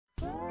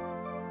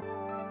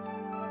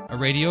a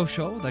radio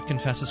show that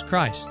confesses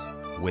Christ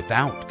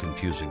without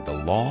confusing the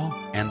law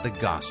and the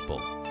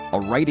gospel. A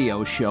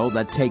radio show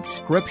that takes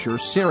Scripture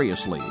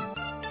seriously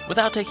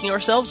without taking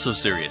ourselves so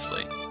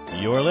seriously.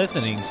 You're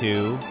listening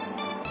to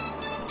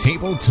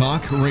Table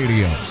Talk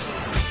Radio.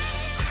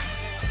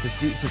 To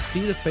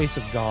see the face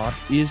of God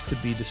is to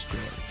be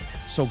destroyed.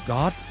 So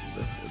God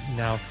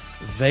now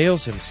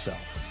veils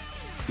himself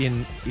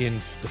in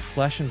the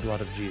flesh and blood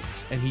of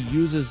Jesus, and he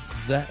uses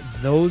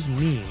those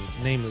means,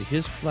 namely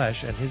his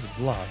flesh and his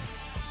blood,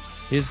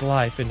 his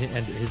life and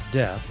his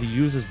death. He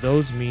uses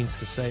those means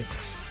to save us.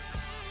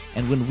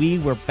 And when we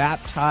were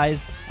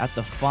baptized at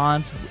the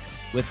font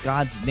with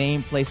God's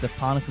name placed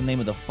upon us in the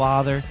name of the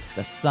Father,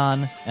 the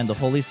Son, and the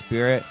Holy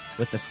Spirit,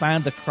 with the sign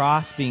of the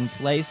cross being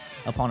placed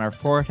upon our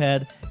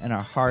forehead and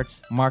our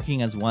hearts,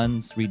 marking as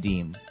ones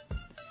redeemed,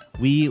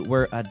 we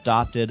were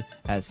adopted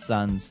as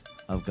sons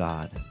of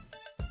God.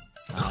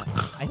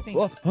 I think.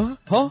 Huh?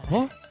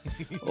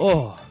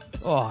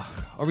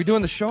 Are we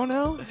doing the show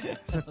now? Is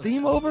the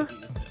theme over?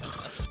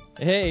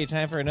 Hey,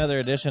 time for another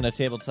edition of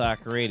Table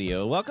Talk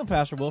Radio. Welcome,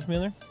 Pastor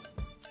Wolfmueller.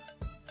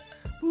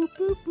 Boop,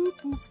 boop, boop,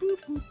 boop, boop,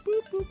 boop,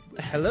 boop, boop.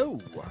 Hello.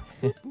 Boop,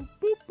 boop,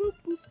 boop, boop,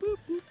 boop, boop,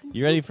 boop.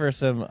 You ready for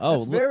some? Oh,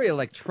 it's very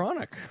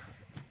electronic.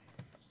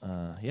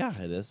 Yeah,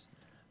 it is.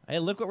 Hey,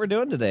 look what we're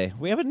doing today.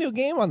 We have a new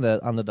game on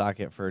the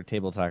docket for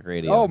Table Talk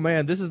Radio. Oh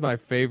man, this is my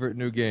favorite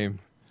new game.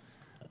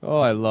 Oh,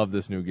 I love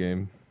this new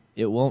game.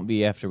 It won't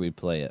be after we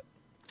play it.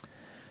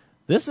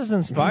 This is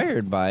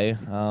inspired by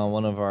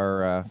one of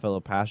our fellow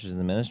pastors in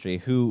the ministry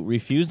who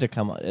refused to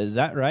come on. Is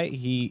that right?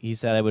 He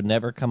said I would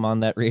never come on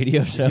that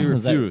radio show. He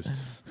refused.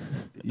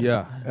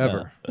 Yeah,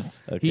 ever.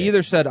 Okay. He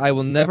either said, I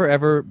will never,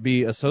 ever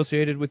be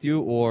associated with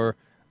you, or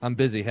I'm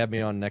busy, have me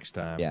on next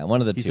time. Yeah,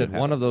 one of the two. He said happened.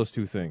 one of those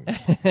two things.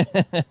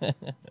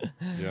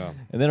 Yeah.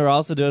 And then we're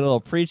also doing a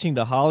little preaching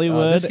to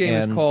Hollywood. This game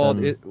is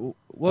called...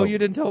 You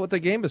didn't tell what the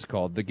game is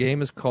called. The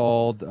game is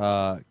called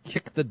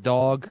Kick the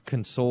Dog,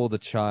 Console the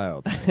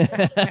Child.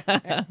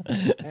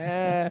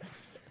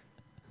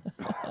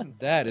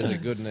 That is a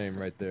good name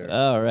right there.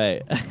 All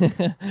right.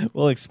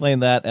 We'll explain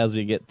that as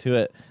we get to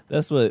it.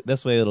 This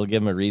way it'll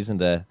give them a reason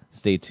to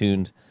stay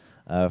tuned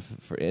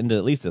into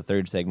at least the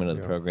third segment of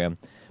the program.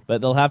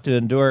 But they'll have to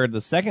endure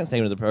the second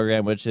segment of the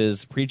program, which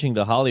is Preaching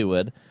to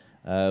Hollywood.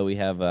 We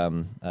have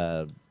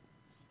a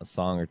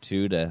song or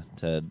two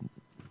to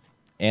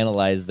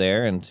analyze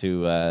there and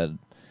to...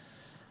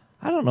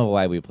 I don't know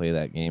why we play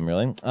that game,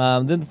 really.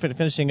 Then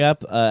finishing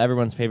up,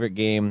 everyone's favorite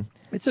game,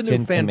 it's a new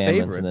Ten fan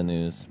Commandments favorite. in the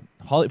news.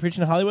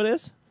 Preaching to Hollywood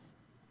is?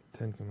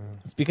 Ten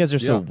Commandments. It's because they're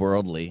so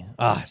worldly.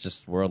 It's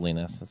just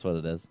worldliness. That's what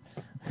it is.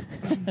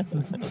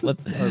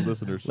 Our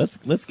listeners.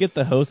 Let's get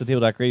the host of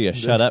Table Talk Radio to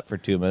shut up for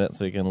 2 minutes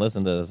so we can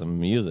listen to some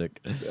music.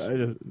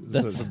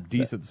 That's some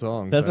decent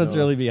songs. That's what's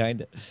really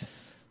behind it.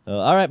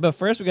 All right, but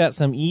first we got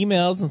some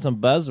emails and some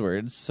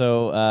buzzwords.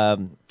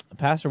 So,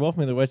 Pastor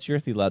Wolfmueller, what's your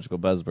theological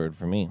buzzword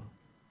for me?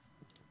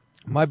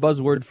 My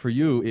buzzword for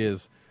you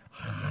is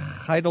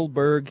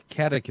Heidelberg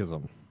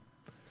Catechism.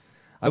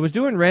 I was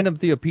doing random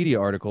Theopedia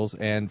articles,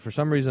 and for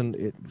some reason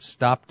it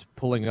stopped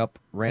pulling up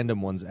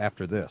random ones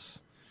after this.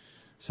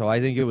 So I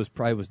think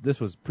this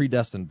was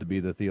predestined to be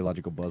the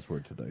theological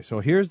buzzword today.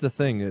 So here's the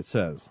thing it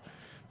says.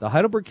 The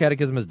Heidelberg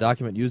Catechism is a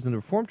document used in the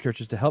Reformed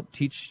churches to help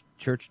teach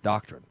church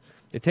doctrine.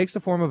 It takes the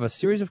form of a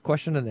series of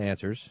questions and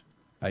answers,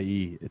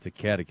 i.e., it's a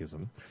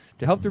catechism,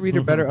 to help the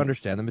reader better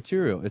understand the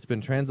material. It's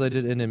been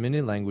translated into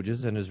many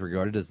languages and is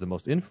regarded as the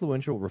most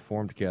influential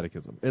Reformed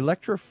catechism.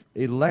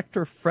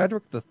 Elector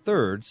Frederick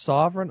III,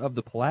 sovereign of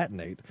the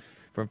Palatinate,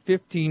 from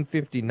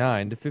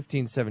 1559 to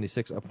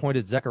 1576,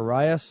 appointed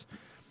Zacharias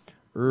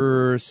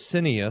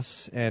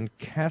Ursinius and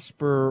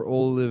Caspar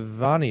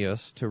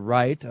Olivanius to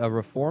write a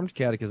Reformed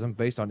catechism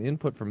based on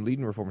input from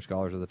leading Reformed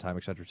scholars of the time,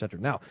 etc., etc.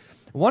 Now,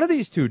 one of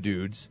these two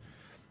dudes...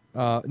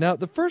 now,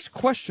 the first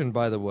question,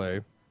 by the way,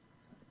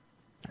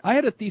 I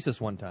had a thesis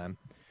one time,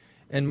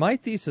 and my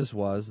thesis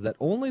was that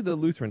only the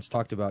Lutherans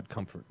talked about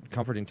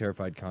comforting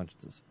terrified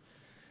consciences.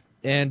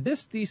 And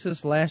this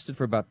thesis lasted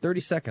for about 30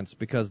 seconds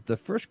because the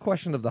first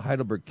question of the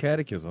Heidelberg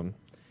Catechism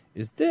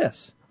is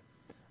this: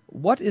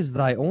 what is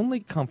thy only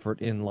comfort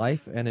in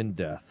life and in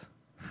death?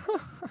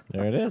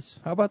 There it is.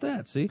 How about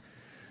that, see?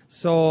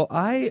 So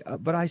I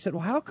said,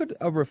 well, how could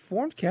a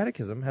Reformed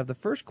catechism have the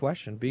first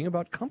question being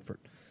about comfort?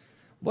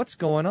 What's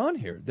going on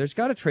here? There's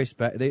got to trace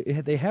back.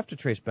 They have to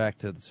trace back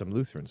to some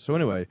Lutherans. So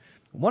anyway,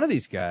 one of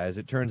these guys,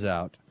 it turns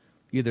out,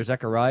 either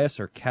Zacharias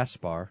or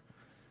Caspar,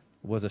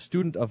 was a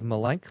student of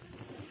Melanchthon.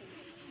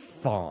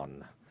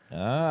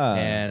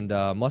 And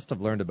must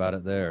have learned about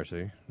it there.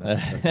 See.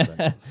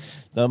 That's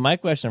So my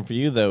question for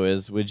you though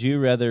is: would you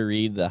rather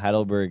read the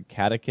Heidelberg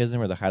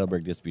Catechism or the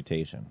Heidelberg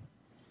Disputation?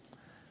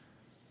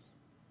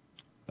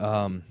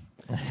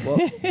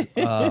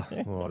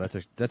 Well, that's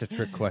a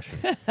trick question.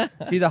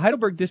 See, the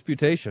Heidelberg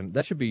Disputation,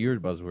 that should be your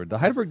buzzword. The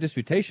Heidelberg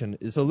Disputation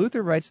is, so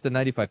Luther writes the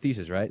 95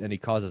 Theses, right? And he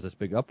causes this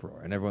big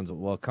uproar. And everyone's,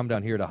 well, come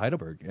down here to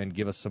Heidelberg and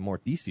give us some more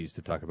theses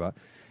to talk about.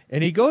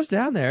 And he goes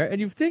down there, and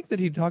you think that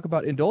he'd talk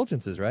about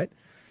indulgences, right?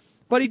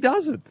 But he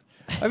doesn't.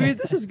 I mean,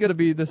 this is going to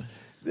be this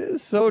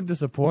is so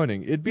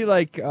disappointing. It'd be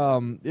like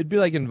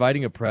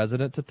inviting a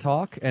president to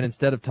talk, and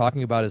instead of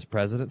talking about his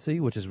presidency,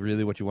 which is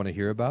really what you want to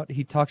hear about,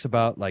 he talks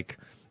about like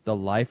the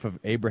life of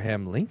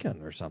Abraham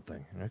Lincoln or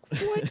something. Like,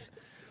 what?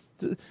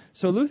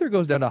 So Luther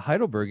goes down to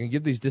Heidelberg and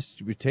gives these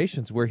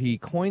disputations where he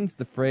coins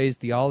the phrase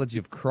theology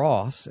of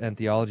cross and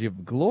theology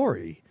of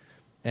glory.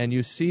 And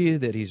you see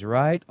that he's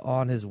right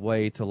on his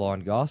way to law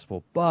and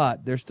gospel.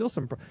 But there's still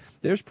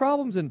there's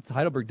problems in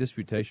Heidelberg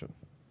disputation,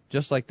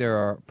 just like there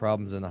are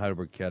problems in the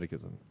Heidelberg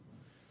Catechism.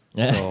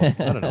 So, I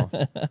don't know.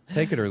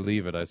 Take it or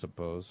leave it, I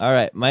suppose. All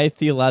right, my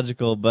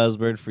theological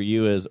buzzword for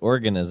you is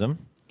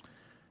organism.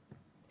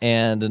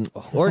 And an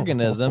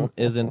organism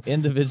is an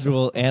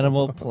individual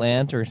animal,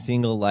 plant, or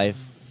single-celled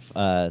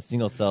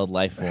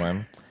life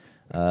form.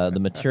 The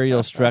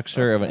material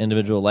structure of an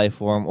individual life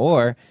form,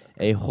 or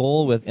a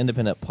whole with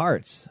independent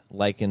parts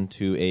likened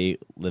to a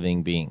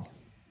living being.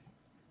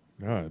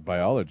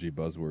 Biology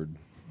buzzword.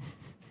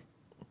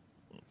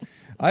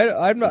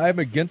 I'm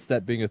against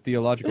that being a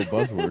theological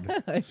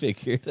buzzword. I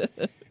figured.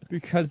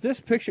 Because this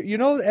picture,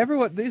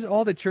 everyone,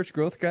 all the church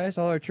growth guys,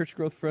 all our church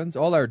growth friends,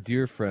 all our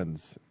dear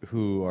friends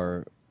who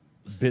are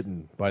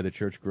bitten by the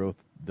church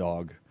growth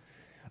dog,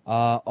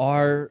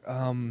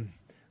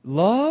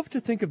 love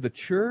to think of the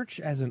church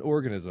as an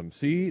organism.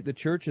 See, the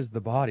church is the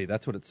body.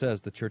 That's what it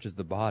says. The church is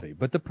the body.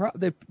 But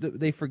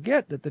they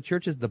forget that the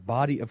church is the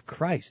body of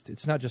Christ.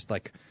 It's not just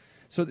like,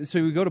 so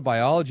we go to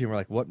biology and we're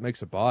like, what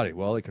makes a body?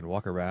 Well, it can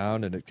walk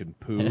around and it can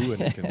poo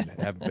and it can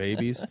have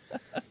babies.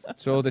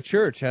 So the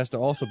church has to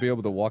also be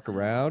able to walk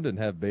around and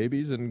have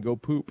babies and go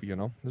poop,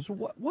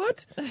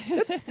 What?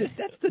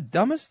 That's the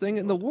dumbest thing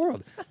in the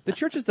world. The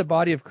church is the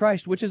body of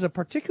Christ, which is a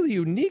particularly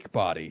unique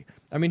body.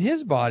 I mean,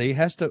 his body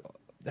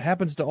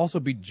happens to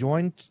also be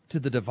joined to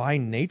the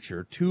divine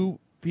nature, two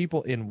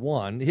people in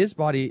one. His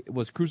body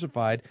was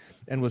crucified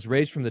and was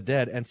raised from the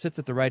dead and sits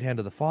at the right hand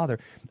of the Father.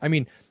 I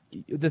mean,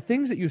 the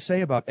things that you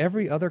say about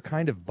every other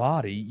kind of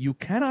body, you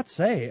cannot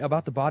say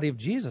about the body of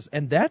Jesus.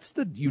 And that's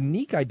the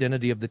unique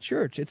identity of the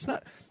church. It's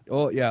not,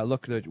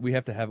 we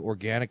have to have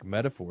organic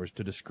metaphors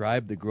to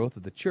describe the growth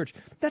of the church.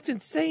 That's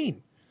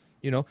insane.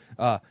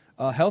 A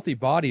healthy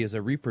body is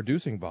a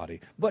reproducing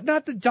body, but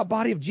not the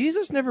body of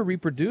Jesus never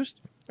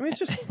reproduced. I mean, it's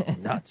just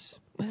nuts.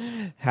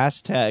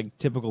 Hashtag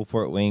typical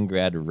Fort Wayne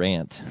grad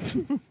rant.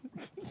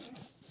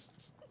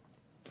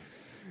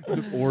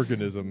 The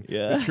organism.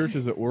 Yeah. The church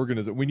is an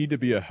organism. We need to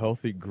be a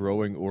healthy,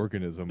 growing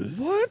organism.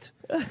 What?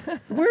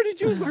 Where did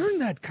you learn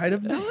that kind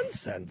of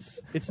nonsense?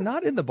 It's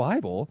not in the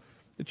Bible.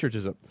 The church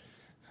is a...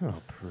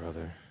 Oh,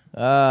 brother.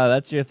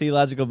 That's your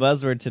theological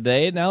buzzword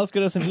today. Now let's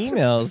go to some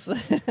emails.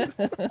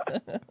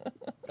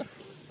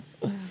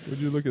 Would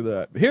you look at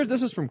that?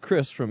 This is from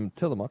Chris from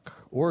Tillamook,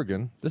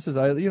 Oregon. This is,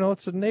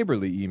 it's a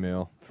neighborly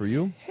email for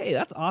you. Hey,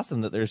 that's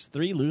awesome that there's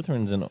 3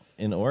 Lutherans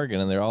in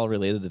Oregon, and they're all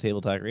related to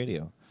Table Talk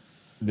Radio.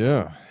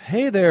 Yeah.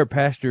 Hey there,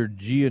 Pastor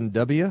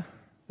G&W.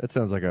 That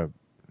sounds like a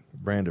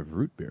brand of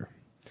root beer.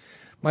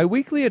 My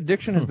weekly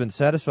addiction has been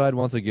satisfied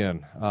once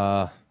again.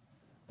 That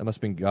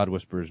must mean God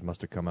Whisperers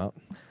must have come out.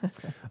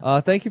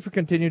 Thank you for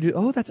continuing to...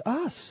 Oh, that's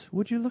us.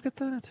 Would you look at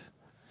that?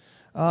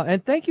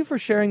 And thank you for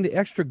sharing the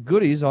extra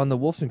goodies on the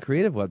Wolfson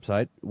Creative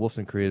website,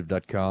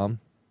 wolfsoncreative.com,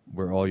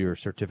 where all your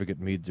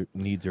certificate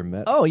needs are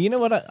met. Oh, you know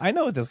what? I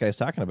know what this guy's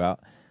talking about.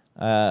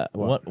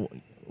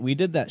 We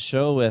did that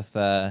show with,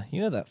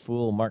 that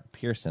fool Mark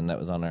Pearson that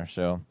was on our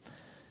show.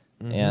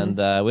 Mm-hmm. And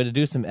we had to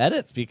do some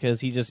edits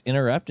because he just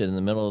interrupted in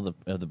the middle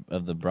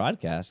of the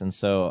broadcast, and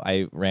so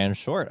I ran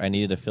short. I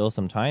needed to fill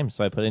some time,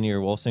 so I put in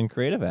your Wolfson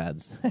Creative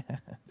ads.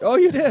 Oh,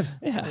 you did?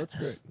 Yeah. Oh, that's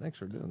great. Thanks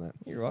for doing that.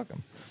 You're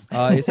welcome.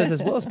 He says,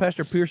 as well as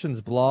Pastor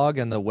Pearson's blog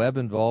and the web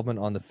involvement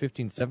on the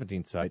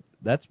 1517 site.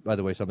 That's, by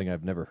the way, something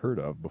I've never heard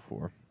of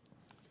before.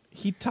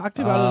 He talked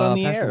about it on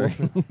the air.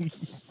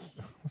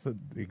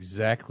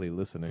 Exactly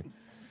listening.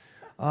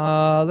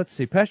 Let's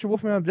see. Pastor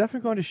Wolfman, I'm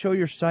definitely going to show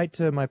your site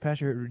to my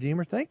pastor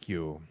Redeemer. Thank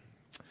you.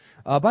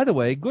 By the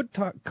way, good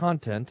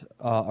content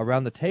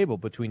around the table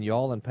between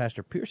y'all and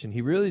Pastor Pearson.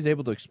 He really is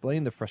able to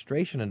explain the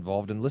frustration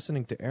involved in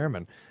listening to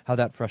Ehrman, how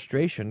that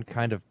frustration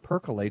kind of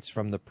percolates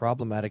from the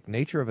problematic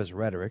nature of his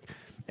rhetoric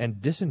and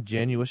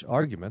disingenuous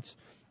arguments,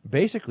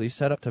 basically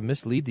set up to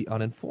mislead the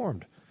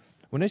uninformed.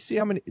 When I see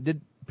how many... Did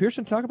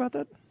Pearson talk about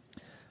that?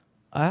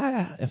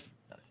 If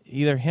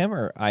either him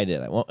or I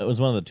did. It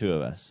was one of the two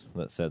of us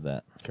that said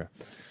that. Okay.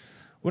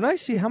 When I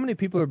see how many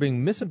people are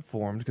being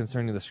misinformed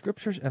concerning the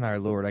Scriptures and our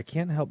Lord, I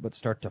can't help but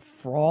start to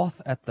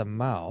froth at the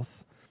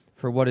mouth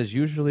for what is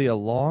usually a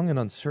long and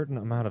uncertain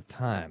amount of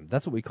time.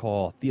 That's what we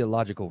call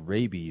theological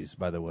rabies,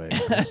 by the way.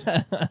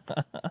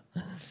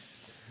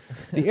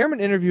 The Ehrman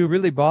interview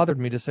really bothered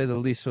me, to say the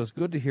least, so it's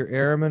good to hear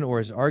Ehrman, or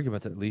his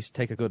argument at least,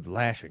 take a good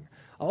lashing.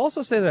 I'll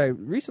also say that I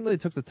recently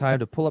took the time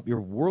to pull up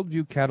your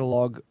worldview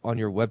catalog on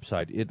your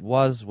website. It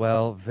was,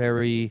 well,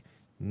 very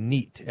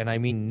neat, and I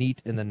mean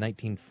neat in the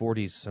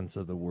 1940s sense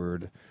of the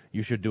word.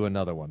 You should do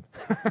another one.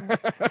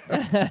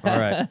 All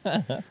right.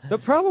 The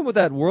problem with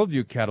that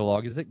worldview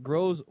catalog is it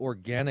grows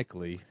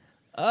organically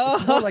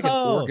It's more like an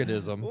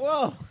organism.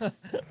 Whoa!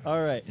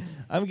 All right,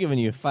 I'm giving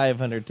you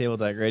 500 Table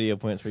Talk Radio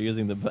points for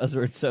using the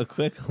buzzword so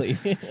quickly.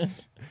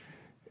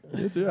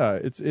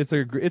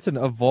 It's an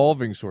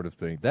evolving sort of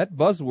thing. That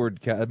buzzword,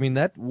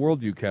 that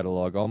worldview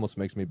catalog almost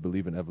makes me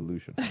believe in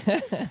evolution.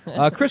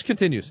 Chris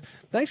continues.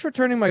 Thanks for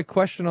turning my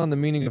question on the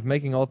meaning of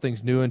making all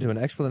things new into an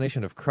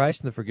explanation of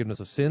Christ and the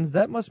forgiveness of sins.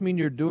 That must mean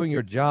you're doing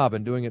your job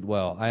and doing it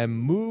well. I am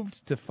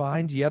moved to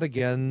find yet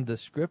again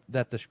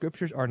that the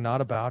scriptures are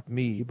not about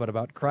me, but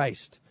about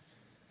Christ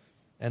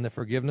and the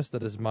forgiveness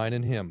that is mine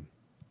in him.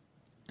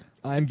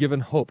 I am given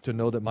hope to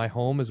know that my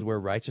home is where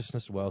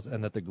righteousness dwells,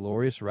 and that the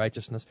glorious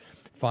righteousness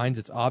finds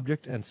its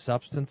object and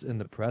substance in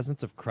the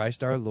presence of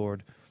Christ our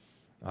Lord,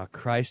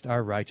 Christ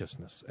our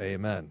righteousness.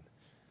 Amen.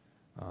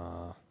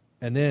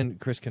 And then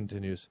Chris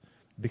continues,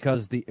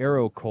 because the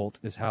arrow colt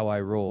is how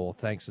I roll.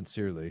 Thanks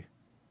sincerely,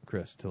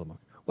 Chris Tillamook.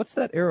 What's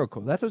that arrow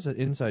colt? That was an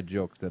inside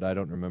joke that I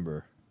don't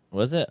remember.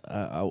 Was it?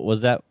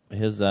 Was that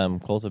his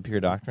cult of pure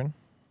doctrine?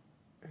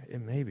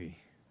 It may be.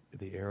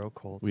 The arrow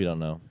colt. We don't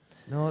know.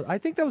 No, I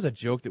think that was a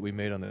joke that we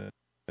made on the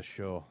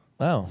show.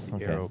 Oh, the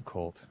okay. arrow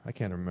colt. I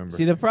can't remember.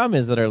 See, the problem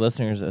is that our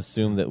listeners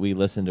assume that we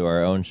listen to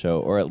our own show,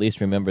 or at least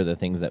remember the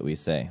things that we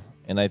say,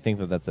 and I think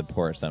that that's a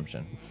poor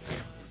assumption.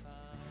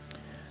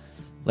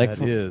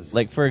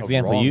 For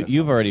example,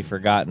 you've already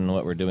forgotten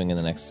what we're doing in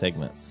the next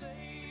segment.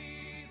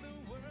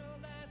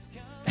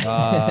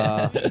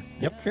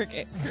 Yep.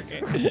 Cricket.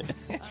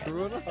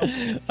 True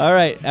enough. All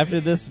right, after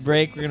this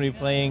break, we're going to be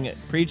playing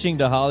Preaching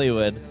to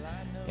Hollywood.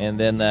 And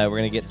then we're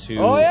going to get to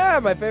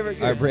my favorite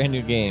game. Our brand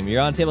new game.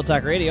 You're on Table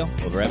Talk Radio.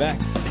 We'll be right back.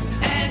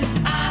 And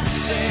I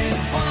said,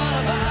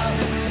 what about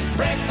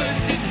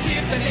breakfast at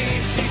Tiffany?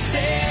 She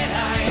said,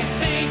 I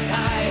think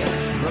I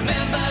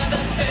remember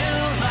the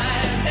film.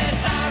 And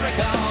as I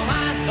recall,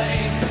 I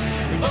think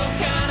we both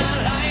kind of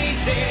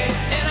liked it.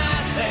 And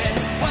I said,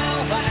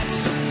 well,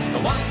 that's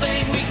the one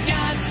thing we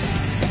got.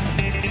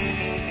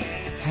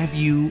 Have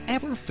you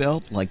ever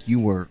felt like you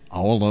were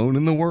all alone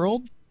in the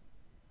world?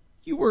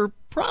 You were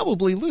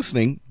probably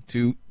listening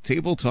to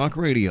Table Talk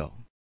Radio.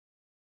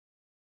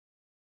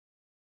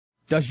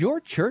 Does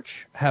your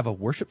church have a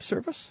worship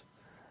service?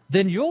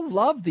 Then you'll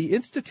love the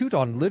Institute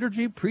on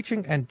Liturgy,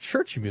 Preaching, and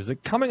Church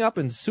Music coming up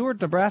in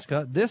Seward,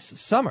 Nebraska this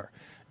summer,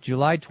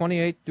 July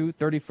 28th through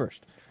 31st.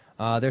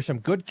 There's some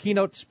good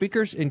keynote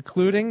speakers,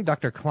 including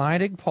Dr.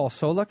 Kleinig, Paul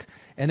Solik,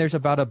 and there's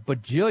about a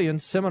bajillion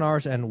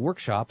seminars and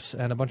workshops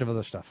and a bunch of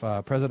other stuff.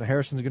 President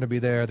Harrison's going to be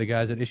there, the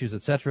guys at Issues,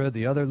 Etc.,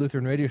 the other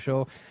Lutheran radio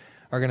show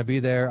are going to be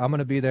there. I'm going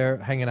to be there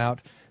hanging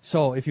out.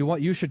 So if you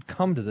want, you should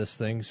come to this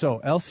thing.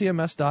 So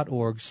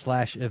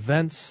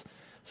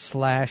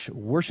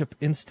lcms.org/events/worship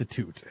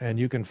institute, and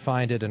you can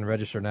find it and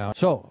register now.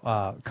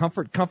 So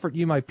comfort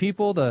ye my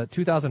people, the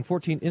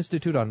 2014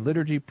 Institute on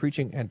Liturgy,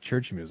 Preaching, and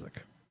Church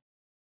Music.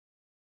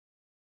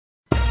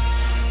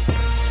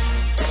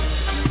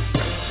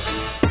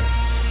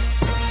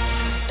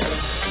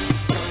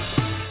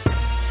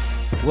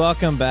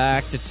 Welcome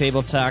back to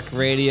Table Talk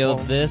Radio.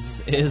 This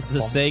is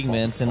the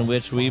segment in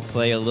which we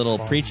play a little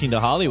Preaching to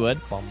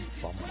Hollywood.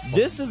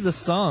 This is the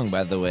song,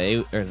 by the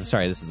way. This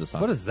is the song.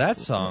 What is that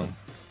song?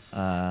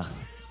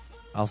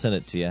 I'll send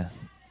it to you.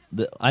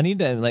 I need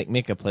to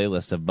make a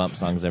playlist of bump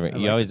songs.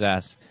 You always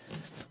ask,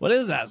 what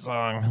is that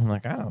song? I'm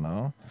like, I don't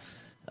know.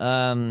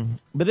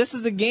 But this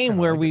is the game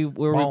where we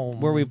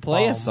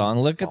play a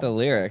song, look at the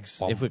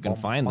lyrics if we can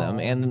find them,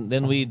 and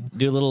then we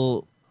do a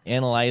little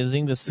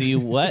analyzing to see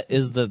what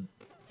is the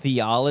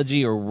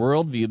theology or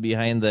worldview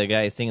behind the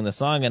guy singing the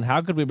song, and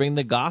how could we bring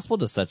the gospel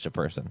to such a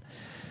person?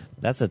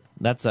 That's a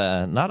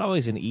not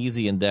always an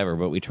easy endeavor,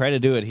 but we try to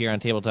do it here on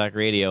Table Talk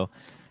Radio.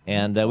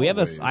 And I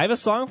have a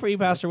song for you,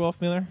 Pastor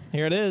Wolfmueller.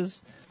 Here it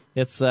is.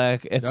 It's all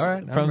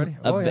right, from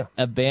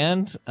a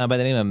band by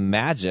the name of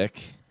Magic,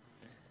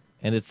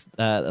 and it's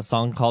a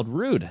song called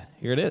Rude.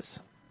 Here it is.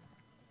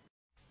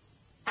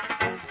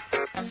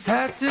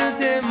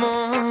 Saturday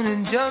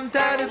morning, jumped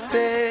out of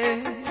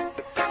bed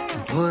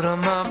and put on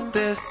my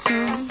best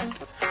suit.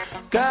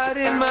 Got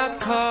in my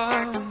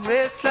car,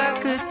 raced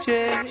like a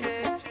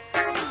jet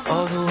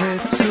all the way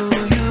to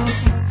you.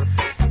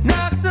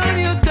 Knocked on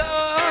your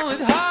door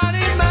with heart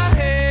in my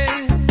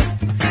head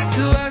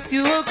to ask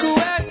you a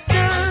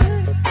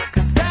question,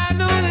 'cause I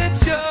know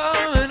that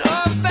you're an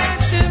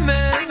old-fashioned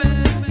man.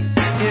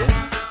 Yeah.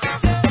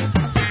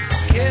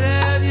 Can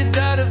I have your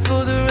daughter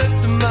for the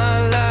rest of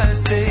my life?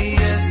 Say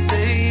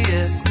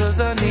yes, 'cause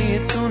I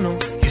need to know.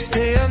 You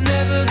say I'll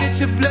never get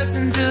your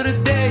blessing till the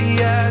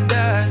day I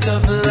die.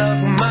 Tough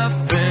love, my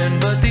friend,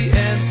 but the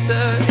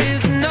answer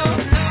is no.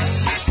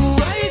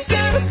 Why you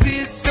gotta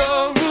be so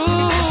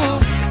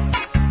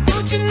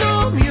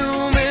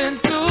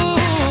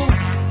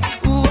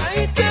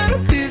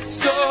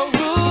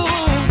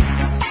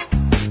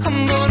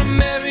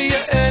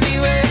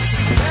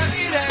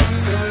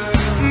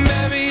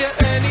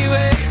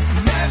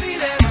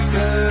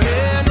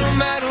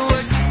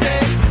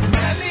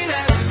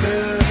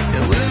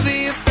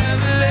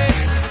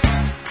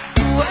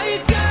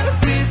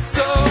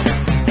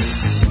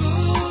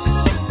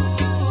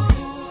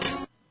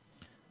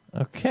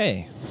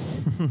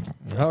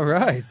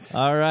right.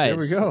 All right. Here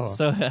we go.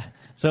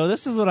 So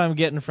this is what I'm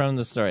getting from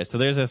the story. So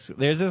there's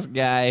this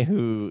guy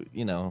who,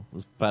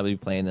 was probably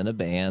playing in a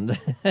band.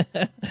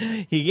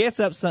 He gets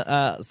up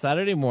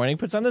Saturday morning,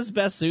 puts on his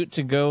best suit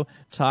to go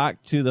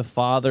talk to the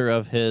father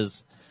of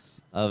his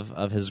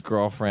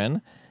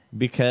girlfriend,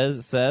 because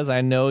it says,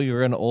 "I know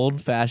you're an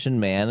old-fashioned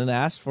man," and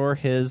asks for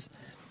his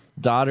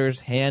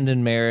daughter's hand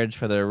in marriage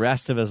for the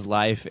rest of his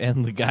life,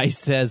 and the guy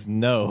says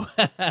no.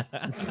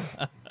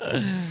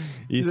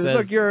 He says,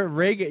 "Look, you're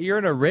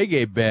in a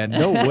reggae band.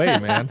 No way,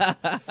 man."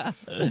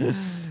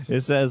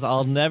 It says,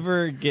 "I'll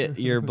never get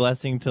your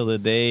blessing till the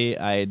day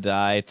I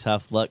die.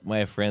 Tough luck,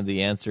 my friend.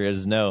 The answer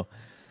is no."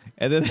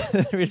 And then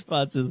the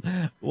response is,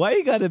 "Why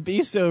you gotta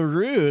be so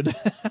rude?"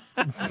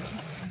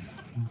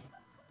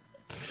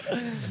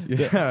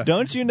 Yeah.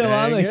 Don't you know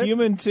I'm a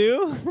human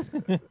too?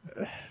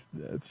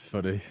 That's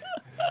funny.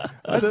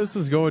 I thought this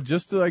was going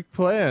just like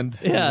planned.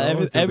 Yeah,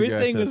 until the guy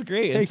everything says, was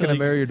great. "Hey, can I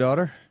marry your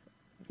daughter?"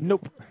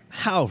 Nope.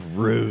 How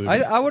rude.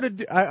 I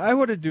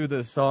would have do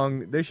the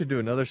song. They should do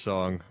another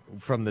song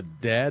from the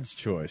Dad's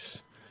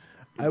Choice.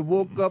 I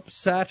woke up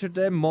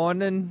Saturday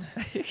morning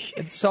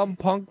and some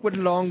punk with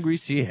long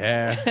greasy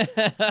hair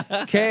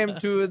came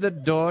to the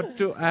door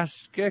to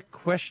ask a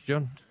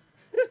question.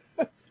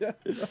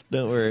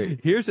 Don't worry.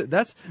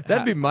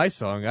 That'd be my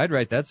song. I'd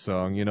write that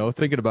song,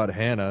 thinking about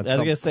Hannah. I was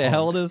going to say,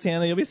 how old is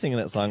Hannah? You'll be singing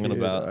that song in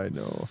about... I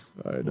know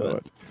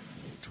it.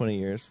 20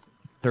 years.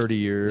 30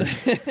 years.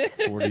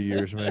 40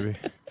 years, maybe.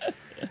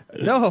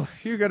 No,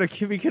 you're going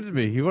to be kidding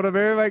me. You want to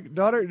marry my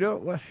daughter? No,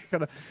 what?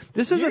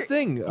 This is a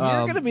thing. You're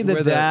going to be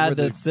the dad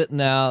that's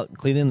sitting out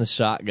cleaning the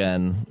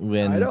shotgun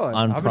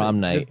on prom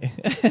night.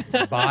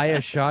 Buy a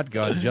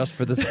shotgun just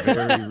for this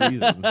very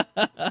reason.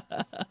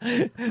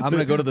 I'm going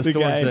to go to the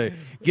store and say,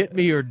 "Get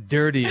me your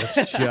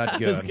dirtiest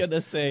shotgun." I was going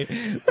to say,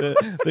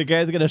 the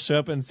guy's going to show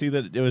up and see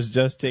that it was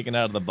just taken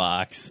out of the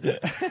box.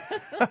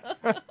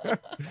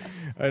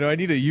 I know, I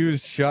need a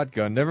used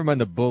shotgun. Never mind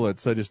the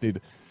bullets. I just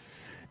need...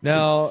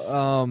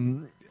 Now,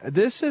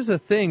 this is a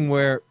thing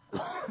where,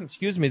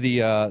 excuse me,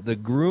 the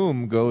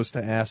groom goes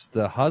to ask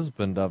the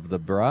husband of the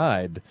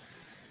bride,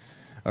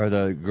 or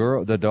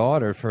the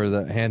daughter, for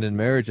the hand in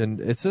marriage, and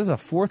it says a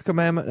fourth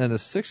commandment and a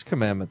sixth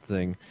commandment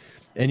thing.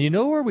 And you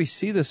know where we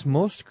see this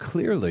most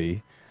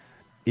clearly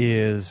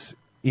is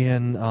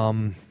in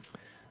the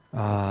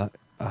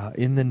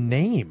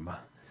name.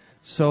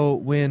 So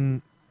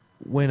when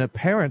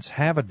parents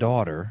have a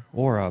daughter,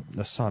 or a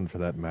son for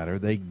that matter,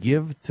 they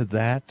give to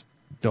that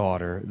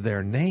daughter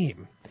their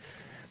name.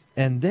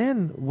 And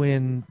then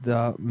when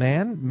the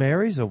man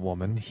marries a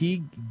woman,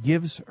 he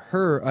gives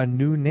her a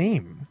new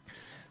name.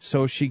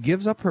 So she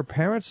gives up her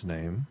parents'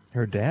 name,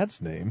 her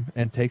dad's name,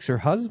 and takes her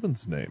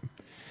husband's name.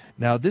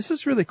 Now, this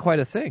is really quite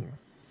a thing.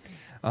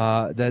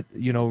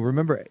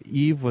 Remember,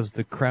 Eve was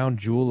the crown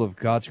jewel of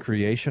God's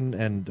creation,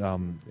 and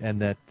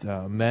that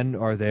men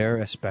are there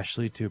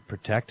especially to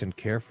protect and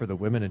care for the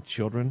women and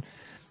children.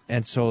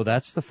 And so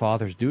that's the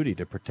father's duty,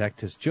 to protect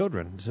his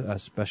children,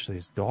 especially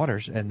his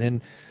daughters.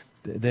 And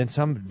then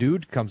some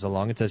dude comes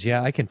along and says,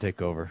 "Yeah, I can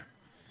take over."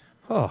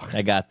 Oh,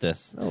 I got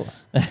this. No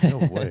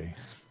way.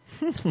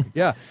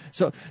 Yeah.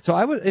 So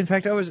I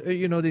was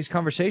these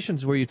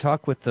conversations where you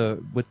talk with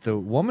the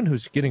woman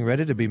who's getting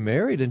ready to be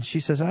married, and she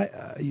says,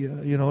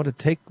 to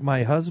take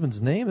my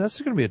husband's name,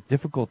 that's going to be a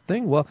difficult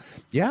thing. Well,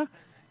 yeah,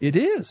 it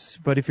is.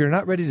 But if you're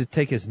not ready to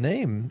take his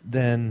name,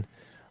 then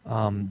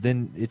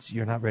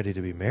you're not ready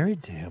to be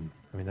married to him.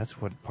 I mean,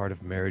 that's what part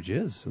of marriage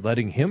is,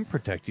 letting him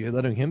protect you,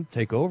 letting him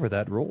take over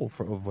that role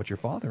of what your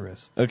father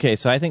is. Okay,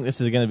 so I think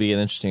this is going to be an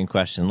interesting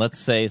question. Let's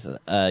say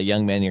a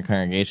young man in your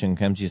congregation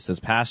comes to you and says,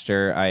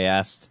 "Pastor, I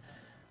asked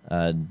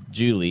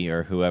Julie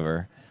or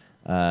whoever,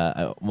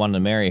 I wanted to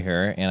marry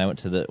her, and I went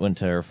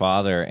to her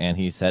father, and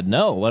he said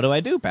no. What do I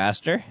do,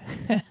 Pastor?"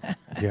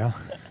 Yeah.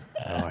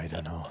 Oh, I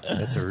don't know.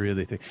 That's a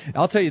really thing.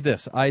 I'll tell you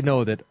this. I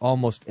know that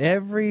almost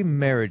every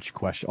marriage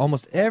question,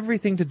 almost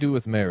everything to do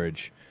with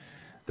marriage,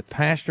 the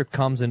pastor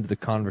comes into the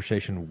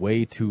conversation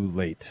way too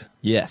late.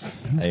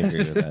 Yes, I agree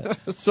with that.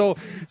 So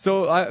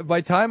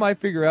by the time I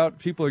figure out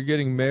people are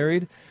getting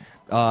married,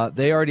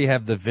 they already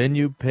have the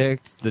venue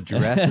picked, the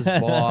dresses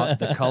bought,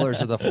 the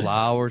colors of the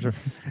flowers, and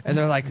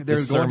they're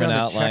going down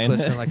outline. the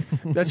checklist. And like,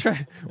 "That's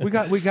right,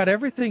 we got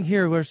everything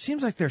here. Where it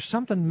seems like there's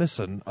something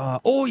missing.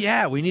 Oh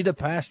yeah, we need a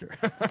pastor."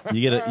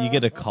 You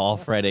get a call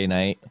Friday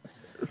night.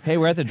 "Hey,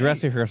 we're at the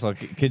dress rehearsal.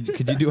 Could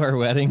you do our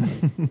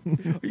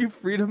wedding?" Are you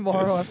free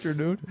tomorrow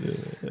afternoon?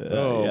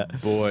 Yeah.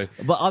 Boy!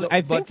 But I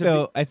think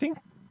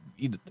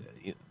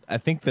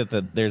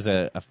that there's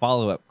a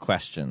follow-up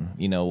question.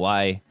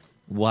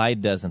 Why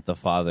doesn't the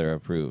father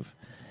approve?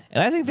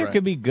 And I think there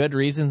could be good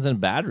reasons and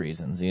bad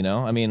reasons.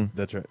 I mean,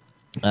 that's right.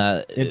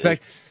 In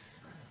fact,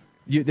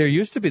 there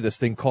used to be this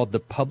thing called the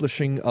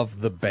publishing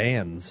of the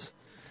banns.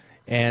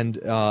 And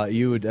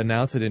you would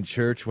announce it in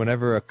church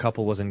whenever a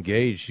couple was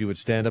engaged. You would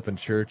stand up in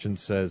church and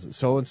says,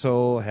 "So and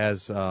so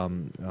is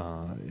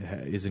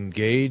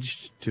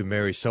engaged to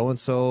marry so and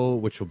so,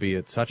 which will be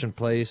at such and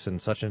place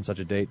and such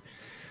a date.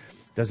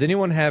 Does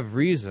anyone have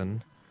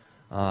reason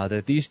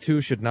that these two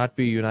should not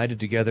be united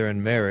together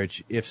in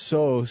marriage. If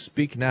so,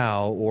 speak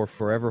now or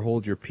forever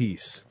hold your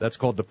peace. That's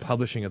called the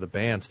publishing of the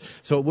bans.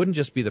 So it wouldn't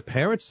just be the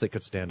parents that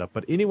could stand up,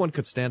 but anyone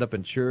could stand up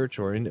in church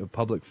or in a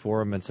public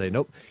forum and say,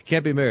 nope,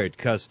 can't be married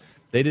because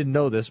they didn't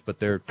know this, but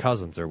they're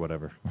cousins or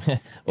whatever.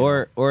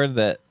 or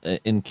that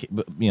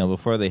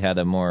before they had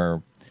a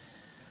more,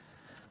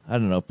 I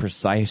don't know,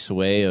 precise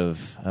way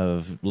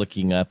of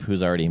looking up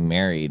who's already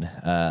married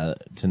to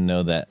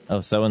know that,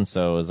 so and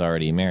so is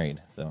already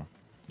married. So.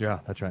 Yeah,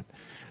 that's right.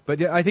 But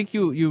yeah, I think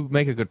you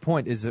make a good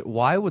point. Is that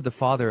why would the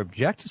father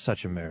object to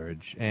such a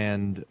marriage?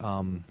 And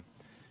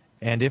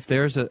if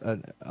there's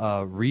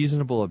a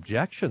reasonable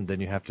objection, then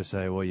you have to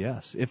say, well,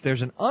 yes. If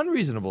there's an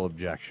unreasonable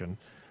objection,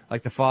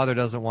 like the father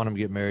doesn't want him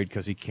to get married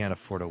because he can't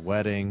afford a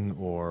wedding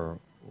or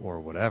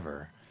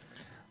whatever,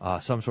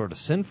 some sort of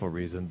sinful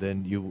reason,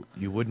 then you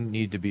wouldn't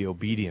need to be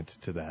obedient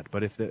to that.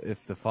 But if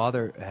the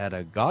father had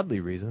a godly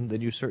reason, then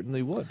you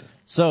certainly would.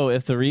 So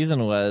if the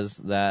reason was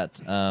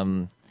that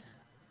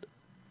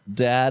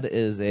Dad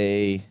is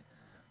a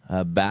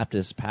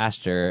Baptist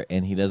pastor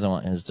and he doesn't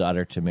want his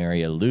daughter to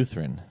marry a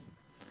Lutheran.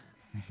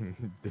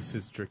 This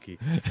is tricky.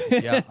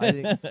 Yeah, I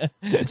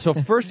think. So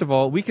first of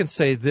all, we can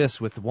say this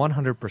with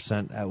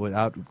 100%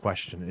 without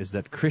question, is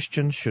that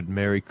Christians should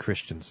marry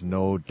Christians,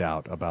 no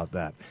doubt about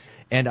that.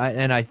 And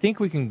I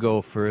think we can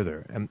go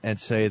further and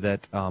say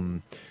that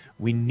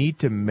we need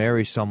to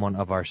marry someone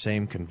of our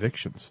same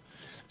convictions.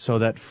 So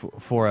that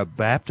for a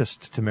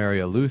Baptist to marry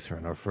a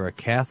Lutheran or for a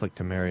Catholic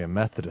to marry a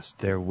Methodist,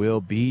 there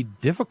will be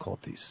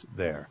difficulties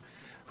there.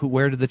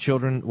 Where are the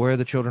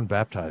children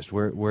baptized?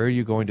 Where are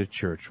you going to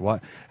church?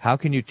 How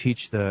can you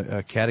teach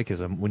the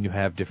catechism when you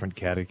have different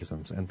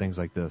catechisms and things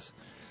like this?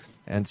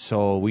 And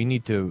so we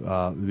need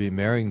to be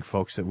marrying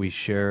folks that we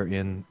share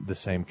in the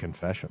same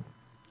confession.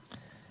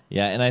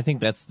 Yeah, and I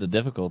think that's the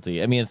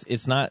difficulty. I mean,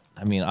 it's not.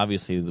 I mean,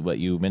 obviously, what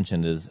you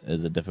mentioned is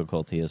a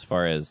difficulty as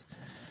far as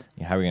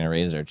how we're going to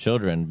raise our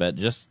children, but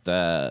just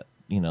the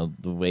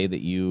way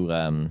that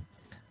you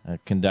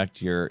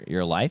conduct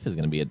your life is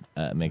going to be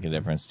make a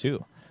difference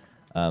too.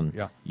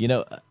 It'd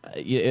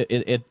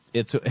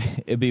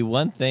be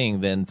one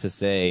thing then to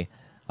say,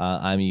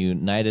 I'm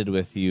united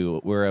with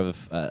you. We're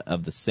of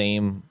the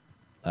same.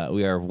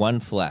 We are one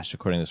flesh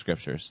according to the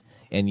scriptures,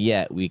 and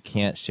yet we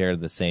can't share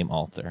the same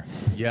altar.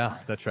 Yeah,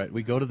 that's right.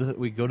 We go to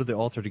the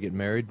altar to get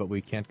married, but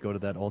we can't go to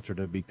that altar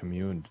to be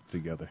communed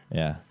together.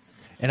 Yeah.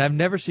 And I've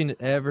never seen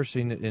it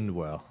end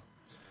well.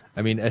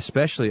 I mean,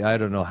 especially, I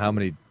don't know how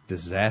many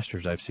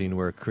disasters I've seen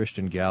where a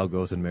Christian gal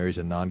goes and marries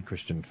a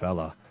non-Christian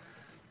fella,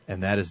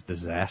 and that is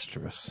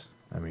disastrous.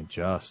 I mean,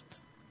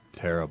 just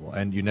terrible.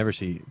 And you never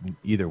see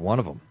either one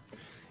of them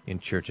in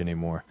church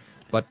anymore.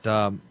 But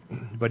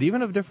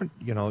even of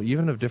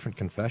different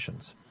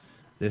confessions,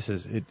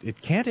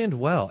 it can't end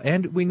well.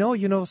 And we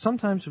know,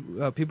 sometimes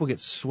people get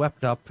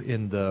swept up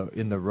in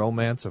the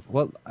romance of,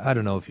 well, I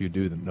don't know if you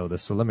do know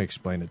this, so let me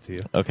explain it to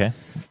you. Okay.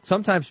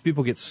 Sometimes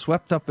people get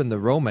swept up in the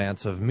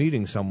romance of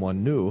meeting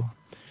someone new,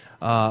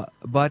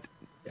 but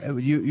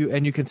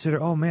you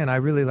consider, oh man, I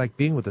really like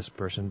being with this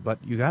person, but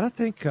you got to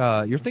think,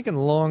 you're thinking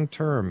long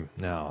term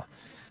now.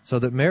 So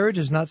that marriage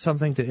is not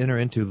something to enter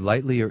into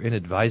lightly or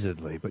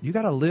inadvisedly, but you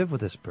got to live with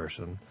this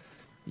person,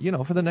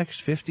 for the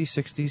next 50,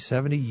 60,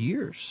 70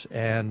 years.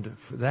 And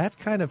for that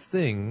kind of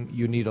thing,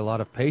 you need a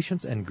lot of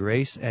patience and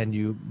grace, and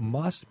you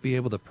must be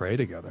able to pray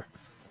together.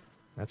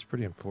 That's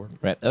pretty important.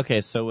 Right.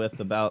 Okay, so with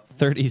about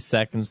 45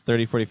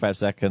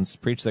 seconds,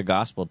 preach the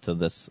gospel to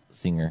this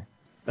singer.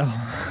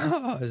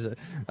 I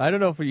don't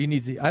know if he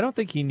needs. I don't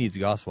think he needs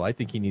gospel. I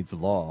think he needs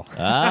law.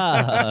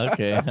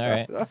 Okay, all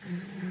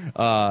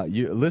right.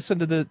 You listen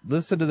to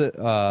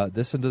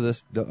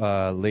this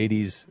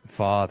lady's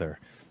father.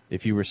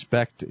 If you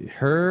respect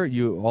her,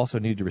 you also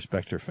need to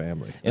respect her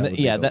family. And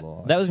that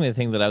was going to be the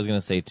thing that I was going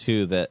to say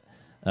too. That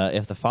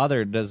if the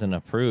father doesn't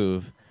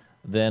approve,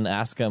 then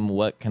ask him,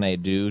 what can I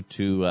do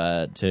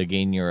to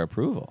gain your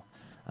approval?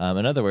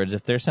 In other words,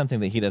 if there's something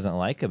that he doesn't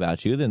like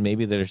about you, then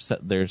maybe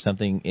there's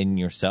something in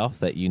yourself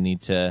that you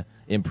need to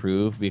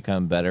improve,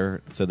 become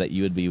better, so that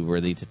you would be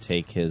worthy to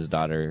take his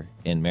daughter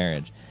in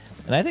marriage.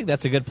 And I think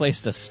that's a good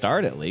place to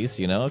start, at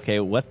least. Okay,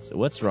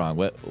 what's wrong?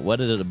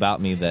 What is it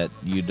about me that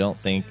you don't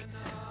think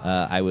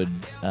I would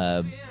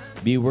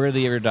be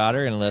worthy of your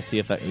daughter? And let's see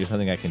if there's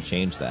something I can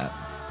change that.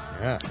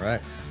 Yeah,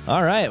 right.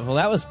 All right, well,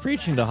 that was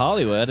Preaching to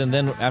Hollywood, and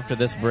then after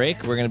this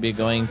break, we're going to be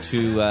going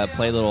to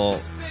play a little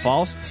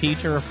False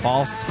Teacher,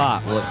 False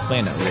Taught. We'll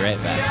explain it. We'll be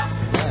right back.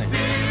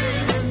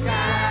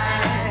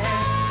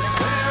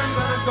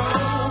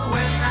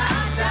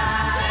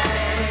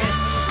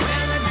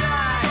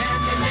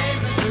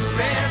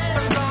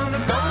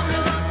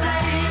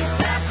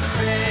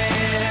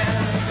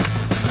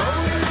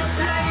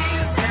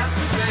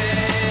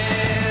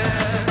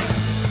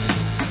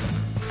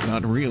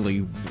 Not really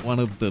one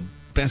of the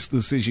best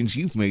decisions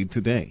you've made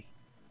today.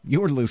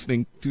 You're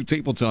listening to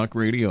Table Talk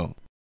Radio.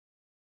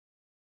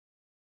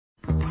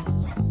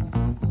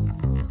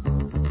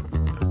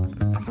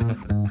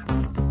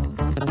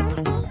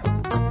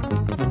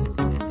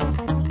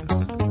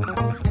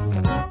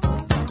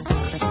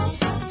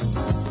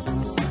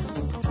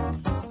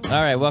 All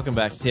right, welcome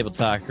back to Table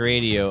Talk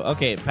Radio.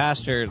 Okay,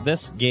 Pastor,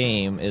 this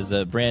game is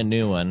a brand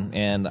new one,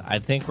 and I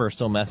think we're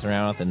still messing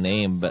around with the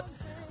name, but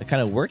the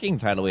kind of working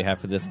title we have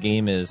for this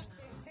game is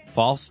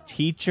False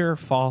Teacher,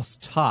 False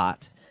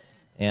Taught,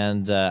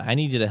 and I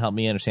need you to help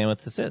me understand what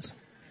this is.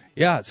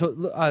 Yeah, so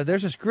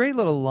there's this great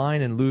little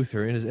line in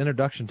Luther in his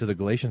introduction to the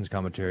Galatians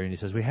commentary, and he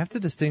says we have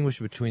to distinguish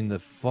between the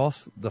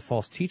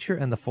false teacher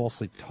and the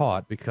falsely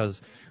taught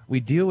because we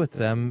deal with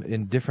them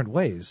in different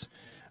ways.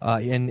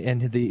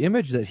 And the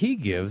image that he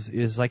gives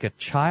is like a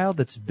child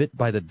that's bit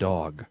by the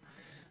dog.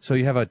 So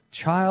you have a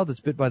child that's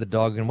bit by the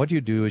dog, and what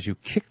you do is you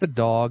kick the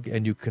dog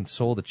and you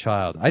console the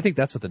child. I think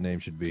that's what the name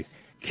should be.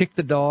 Kick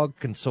the dog,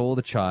 console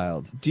the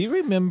child. Do you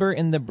remember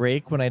in the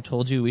break when I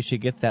told you we should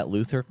get that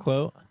Luther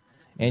quote?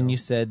 And you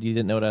said you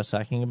didn't know what I was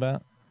talking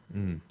about?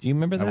 Do you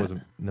remember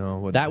that?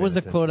 That was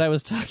the quote I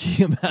was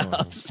talking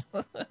about.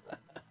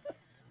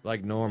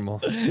 Like normal.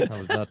 I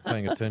was not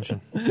paying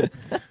attention.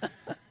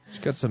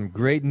 Just got some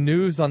great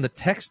news on the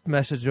text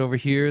message over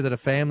here that a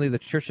family at the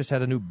church just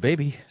had a new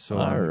baby. So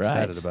I'm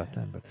excited about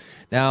that. But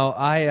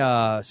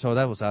now so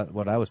that was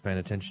what I was paying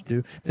attention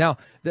to. Now,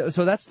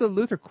 so that's the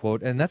Luther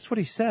quote, and that's what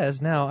he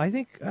says. Now, I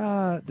think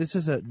this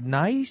is a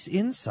nice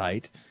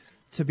insight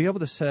to be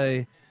able to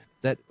say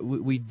that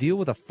we deal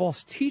with a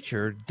false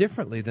teacher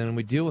differently than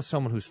we deal with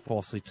someone who's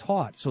falsely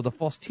taught. So the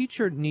false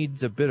teacher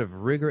needs a bit of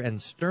rigor and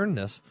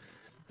sternness.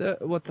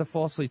 What the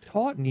falsely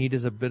taught need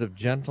is a bit of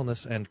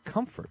gentleness and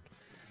comfort.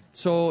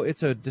 So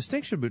it's a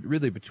distinction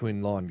really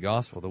between law and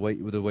gospel, the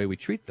way we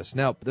treat this.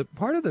 Now,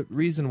 part of the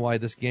reason why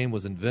this game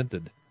was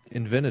invented.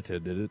 Invented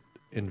isn't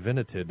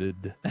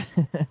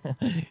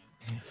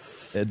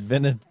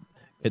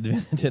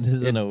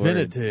a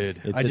word.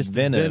 I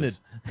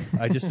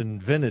just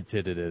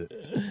invented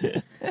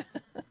it.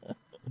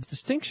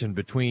 Distinction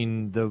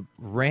between the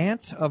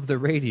rant of the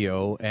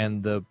radio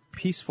and the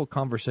peaceful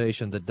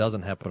conversation that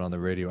doesn't happen on the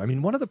radio. I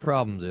mean, one of the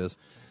problems is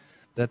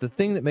that the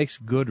thing that makes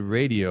good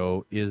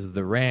radio is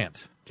the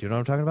rant. Do you know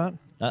what I'm talking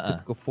about?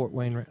 Typical Fort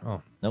Wayne rant.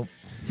 Oh, nope.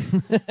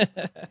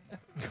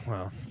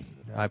 Well,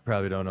 I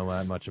probably don't know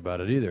that much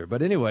about it either.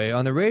 But anyway,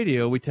 on the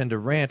radio, we tend to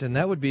rant, and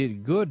that would be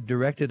good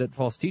directed at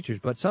false teachers.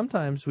 But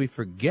sometimes we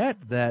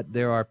forget that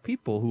there are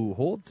people who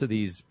hold to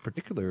these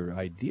particular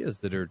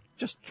ideas that are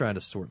just trying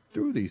to sort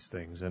through these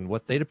things. And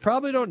what they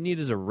probably don't need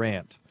is a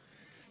rant,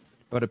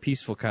 but a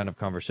peaceful kind of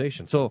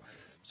conversation. So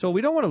we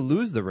don't want to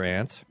lose the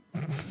rant.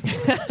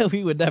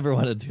 We would never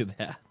want to do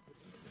that.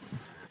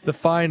 The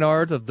fine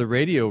art of the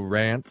radio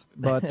rant,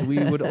 but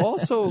we would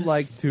also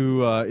like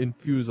to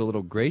infuse a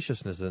little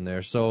graciousness in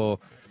there. Did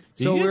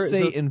you just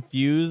say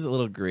infuse a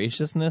little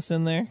graciousness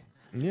in there?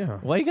 Yeah.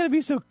 Why you got to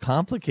be so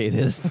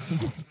complicated?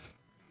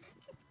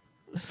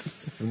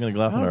 I'm going to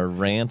go off on a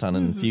rant on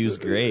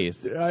infused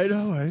grace. I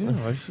know.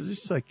 It's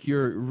just like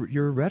your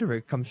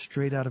rhetoric comes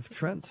straight out of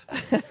Trent.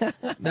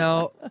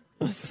 Now,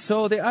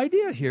 so the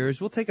idea here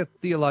is we'll take a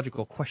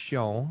theological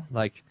question,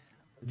 like,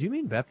 do you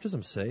mean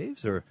baptism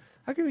saves? Or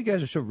how come you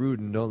guys are so rude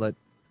and don't let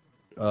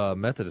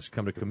Methodists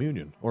come to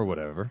communion or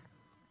whatever?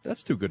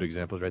 That's two good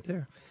examples right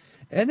there.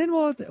 And then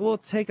we'll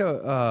take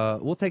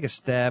a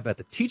stab at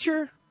the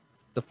teacher,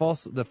 the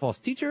false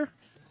teacher.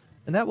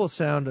 And that will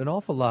sound an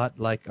awful lot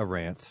like a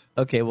rant.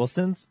 Okay, well,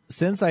 since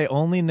I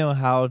only know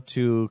how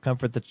to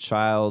comfort the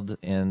child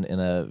in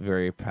a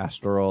very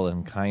pastoral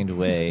and kind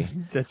way,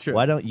 that's right.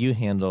 Why don't you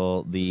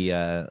handle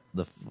the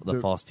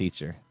false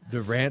teacher?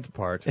 The rant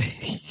part.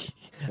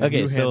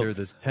 Okay, so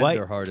the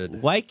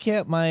tender-hearted. Why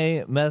can't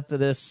my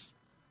Methodist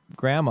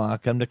grandma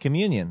come to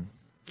communion?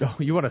 Oh,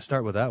 you want to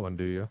start with that one,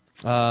 do you?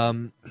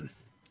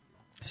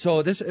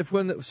 So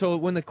when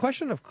the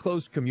question of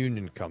closed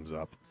communion comes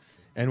up,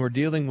 and we're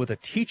dealing with a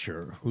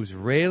teacher who's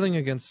railing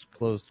against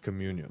closed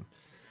communion,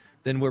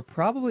 then we're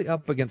probably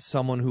up against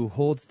someone who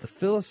holds the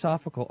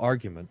philosophical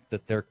argument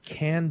that there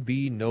can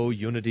be no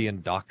unity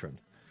in doctrine.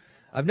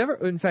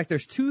 In fact,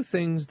 there's two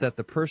things that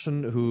the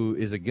person who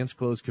is against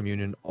closed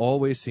communion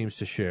always seems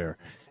to share.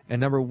 And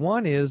number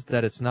one is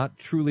that it's not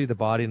truly the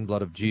body and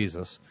blood of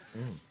Jesus.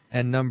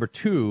 And number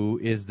two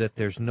is that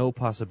there's no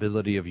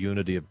possibility of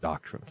unity of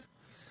doctrine.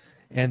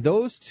 And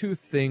those two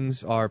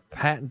things are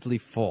patently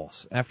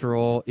false. After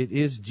all, it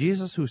is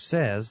Jesus who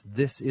says,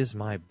 "This is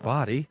my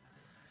body.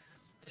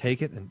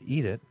 Take it and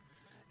eat it."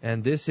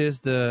 And this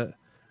is the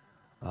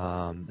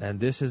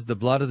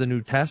blood of the New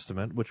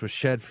Testament, which was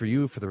shed for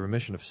you for the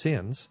remission of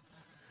sins.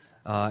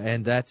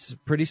 And that's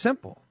pretty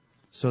simple.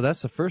 So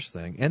that's the first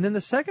thing. And then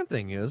the second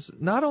thing is,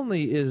 not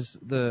only is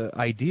the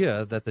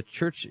idea that the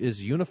church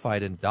is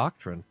unified in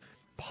doctrine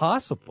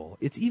possible,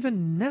 it's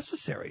even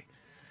necessary.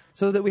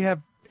 So that we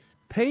have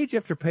page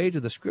after page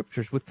of the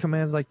scriptures with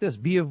commands like this: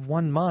 be of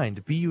one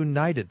mind, be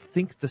united,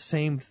 think the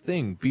same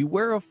thing,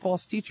 beware of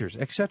false teachers,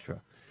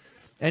 etc.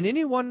 And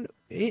anyone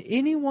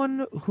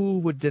who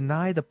would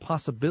deny the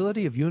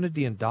possibility of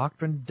unity in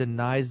doctrine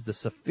denies the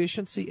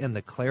sufficiency and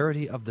the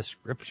clarity of the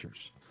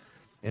scriptures.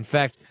 In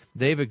fact,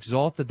 they've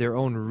exalted their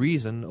own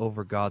reason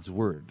over God's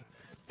word.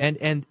 And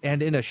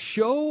in a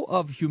show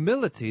of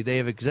humility, they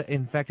have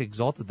in fact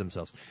exalted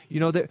themselves.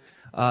 You know,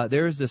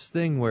 there is this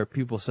thing where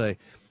people say,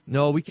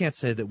 no, we can't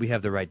say that we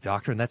have the right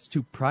doctrine. That's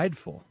too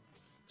prideful.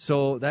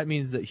 So that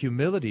means that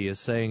humility is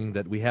saying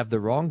that we have the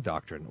wrong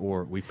doctrine,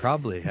 or we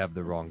probably have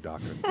the wrong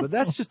doctrine. But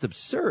that's just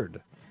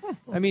absurd.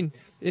 I mean,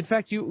 in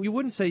fact, you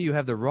wouldn't say you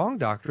have the wrong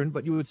doctrine,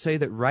 but you would say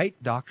that right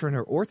doctrine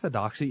or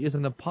orthodoxy is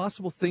an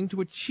impossible thing to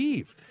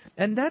achieve.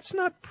 And that's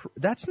not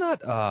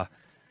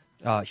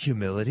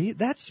humility.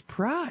 That's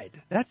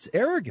pride. That's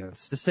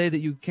arrogance to say that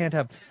you can't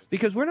have,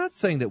 because we're not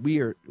saying that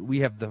we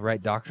have the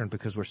right doctrine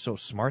because we're so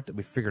smart that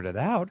we figured it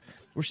out.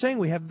 We're saying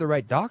we have the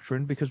right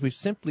doctrine because we've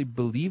simply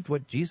believed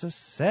what Jesus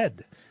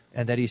said,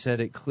 and that he said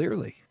it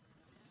clearly.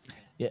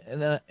 Yeah,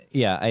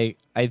 and,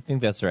 I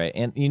think that's right.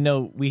 And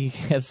we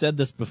have said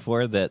this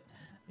before that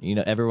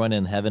everyone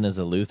in heaven is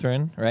a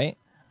Lutheran, right?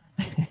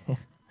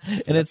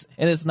 and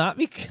it's not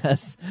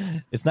because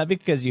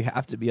you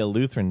have to be a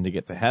Lutheran to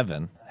get to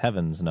heaven.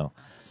 Heavens no.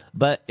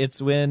 But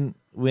it's when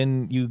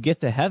you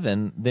get to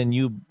heaven, then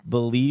you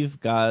believe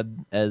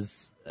God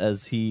as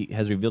he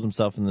has revealed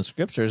himself in the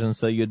scriptures, and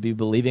so you'd be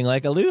believing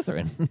like a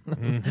Lutheran.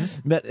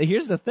 Mm-hmm. But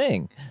here's the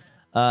thing.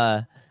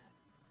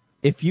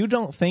 If you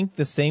don't think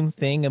the same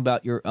thing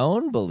about your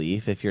own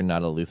belief, if you're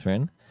not a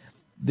Lutheran,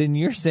 then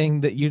you're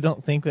saying that you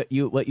don't think what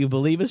you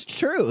believe is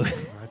true.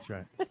 That's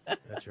right.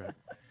 That's right.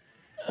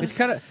 It's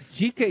kind of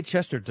G.K.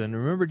 Chesterton.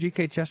 Remember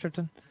G.K.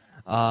 Chesterton?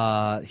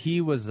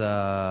 He was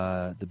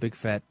the big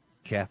fat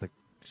Catholic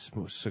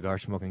cigar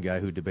smoking guy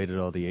who debated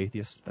all the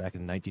atheists back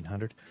in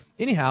 1900.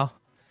 Anyhow,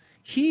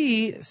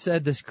 he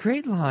said this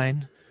great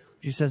line.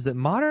 He says that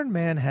modern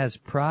man has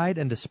pride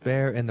and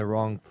despair in the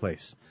wrong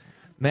place.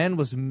 Man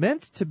was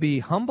meant to be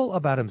humble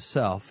about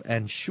himself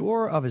and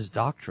sure of his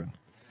doctrine,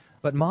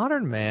 but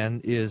modern man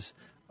is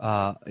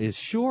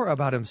sure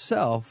about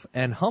himself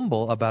and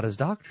humble about his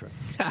doctrine.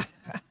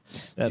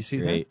 That's you see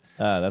great.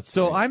 That? That's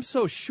so great. I'm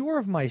so sure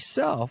of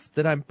myself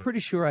that I'm pretty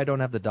sure I don't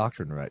have the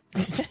doctrine right.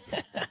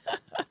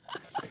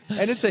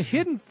 And it's a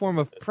hidden form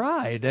of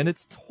pride, and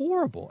it's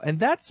horrible. And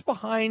that's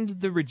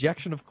behind the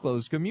rejection of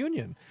closed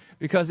communion.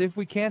 Because if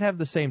we can't have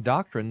the same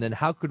doctrine, then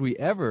how could we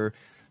ever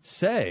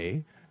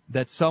say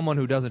that someone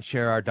who doesn't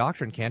share our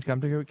doctrine can't come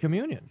to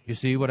communion? You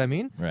see what I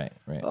mean? Right.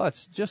 Oh,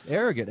 it's just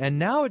arrogant. And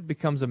now it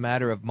becomes a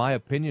matter of my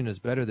opinion is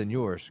better than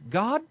yours.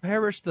 God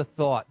perish the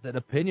thought that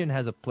opinion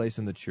has a place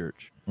in the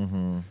church.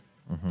 Mm-hmm.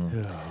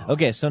 Mm-hmm.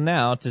 Okay, so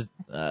now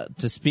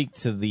to speak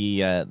to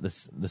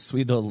the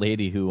sweet old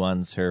lady who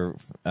wants her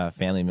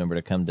family member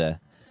to come to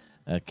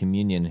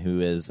communion, who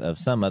is of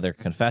some other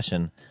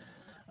confession,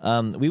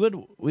 we would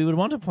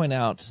want to point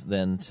out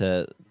then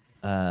to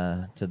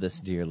this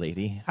dear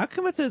lady, how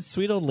come it's a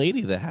sweet old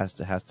lady that has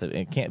to?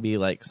 It can't be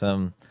like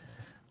some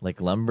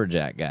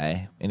lumberjack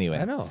guy. Anyway,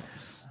 I know.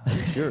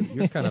 You're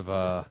kind of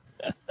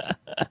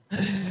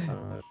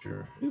I'm not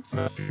sure. Oops.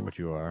 I'm not sure what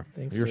you are.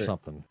 You're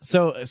something.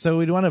 So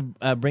we'd want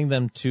to bring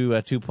them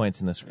to 2 points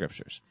in the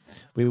scriptures.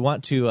 We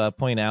want to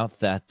point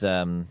out that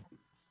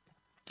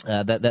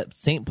that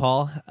St.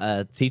 Paul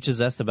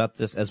teaches us about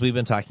this, as we've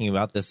been talking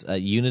about this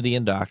unity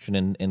in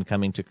doctrine in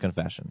coming to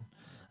confession,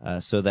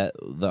 so that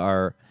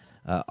our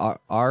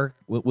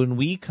when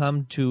we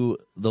come to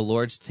the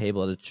Lord's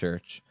table at a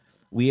church,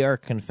 we are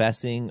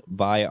confessing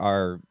by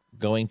our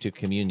going to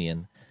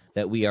communion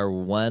that we are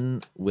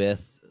one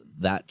with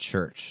that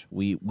church.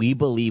 We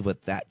believe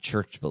what that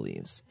church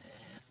believes.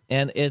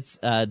 And it's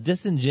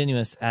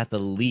disingenuous at the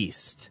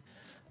least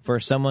for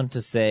someone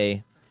to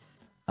say,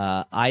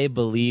 I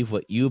believe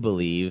what you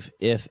believe,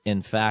 if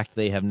in fact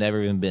they have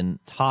never even been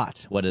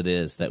taught what it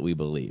is that we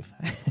believe.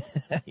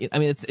 I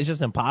mean, it's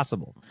just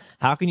impossible.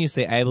 How can you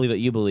say, I believe what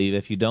you believe,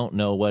 if you don't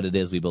know what it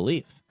is we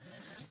believe?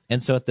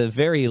 And so at the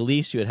very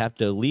least, you would have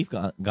to at least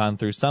gone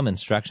through some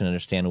instruction to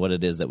understand what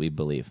it is that we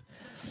believe.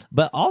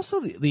 But also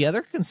the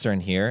other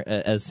concern here,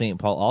 as St.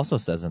 Paul also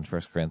says in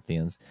 1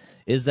 Corinthians,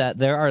 is that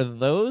there are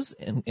those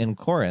in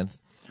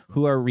Corinth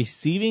who are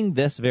receiving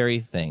this very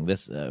thing,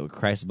 this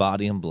Christ's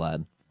body and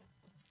blood,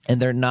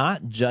 and they're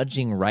not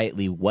judging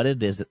rightly what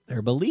it is that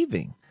they're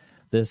believing.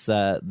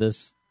 That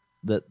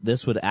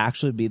this would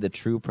actually be the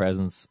true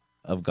presence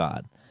of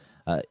God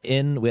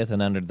in, with,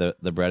 and under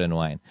the bread and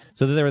wine.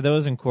 So there were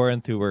those in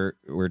Corinth who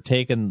were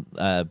taking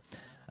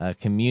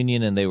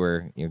communion, and they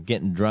were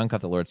getting drunk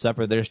at the Lord's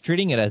Supper. They're just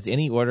treating it as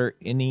any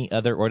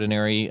other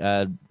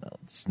ordinary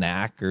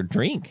snack or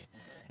drink,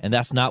 and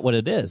that's not what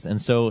it is.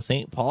 And so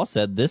St. Paul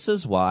said, this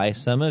is why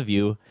some of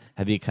you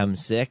have become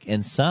sick,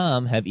 and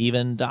some have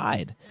even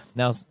died.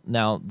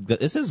 Now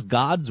this is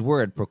God's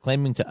word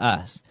proclaiming to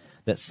us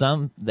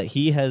that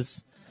He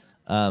has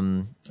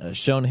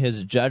shown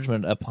His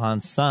judgment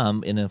upon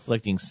some in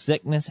inflicting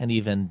sickness and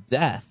even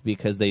death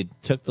because they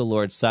took the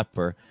Lord's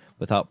Supper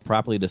without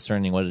properly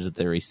discerning what it is that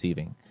they're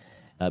receiving.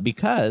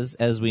 Because,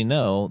 as we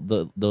know,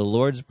 the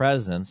Lord's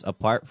presence,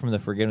 apart from the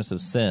forgiveness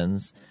of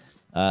sins,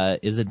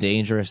 is a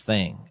dangerous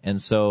thing.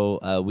 And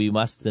so we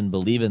must then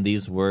believe in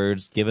these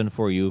words, given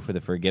for you for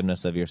the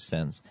forgiveness of your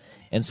sins.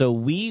 And so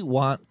we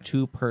want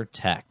to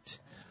protect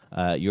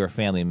your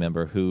family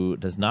member who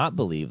does not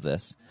believe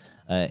this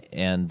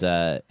and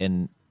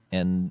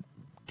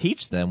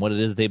teach them what it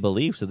is they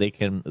believe, so they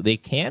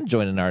can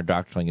join in our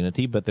doctrinal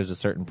unity. But there's a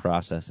certain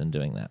process in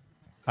doing that.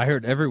 I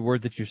heard every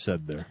word that you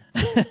said there.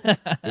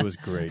 It was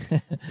great.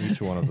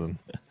 Each one of them.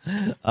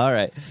 All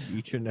right.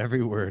 Each and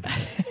every word.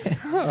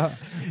 That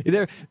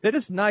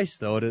is nice,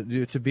 though,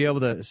 to be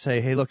able to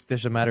say, hey, look,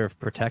 there's a matter of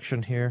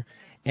protection here.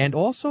 And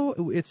also,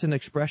 it's an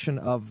expression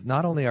of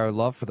not only our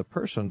love for the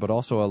person, but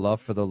also a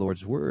love for the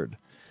Lord's Word.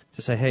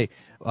 To say, hey,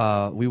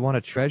 we want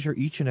to treasure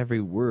each and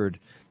every word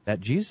that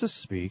Jesus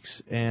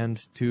speaks,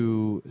 and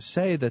to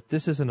say that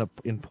this isn't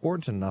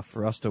important enough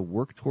for us to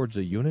work towards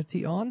a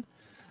unity on,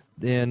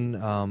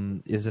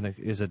 then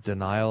is a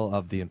denial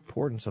of the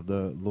importance of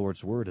the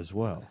Lord's Word as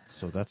well.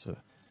 So that's a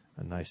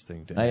nice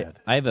thing to add.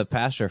 I have a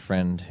pastor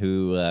friend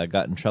who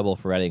got in trouble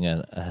for writing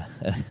a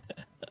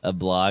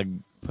blog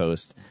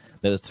post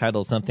that was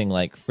titled something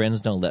like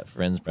 "Friends Don't Let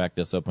Friends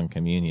Practice Open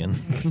Communion."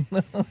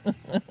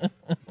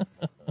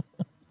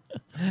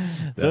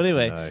 So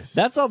anyway, nice.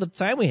 That's all the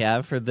time we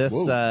have for this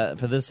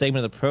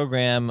segment of the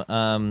program.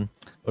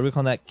 What do we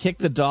call that? Kick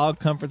the dog,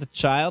 comfort the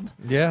child.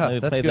 Yeah, we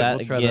that's play good. that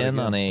We'll try again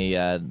that on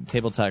a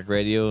Table Talk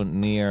Radio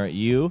near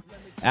you.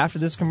 After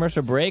this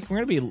commercial break,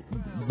 we're going to be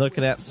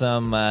looking at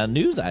some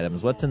news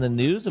items. What's in the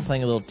news? We're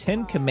playing a little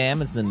 10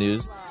 Commandments in the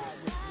news.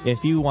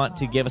 If you want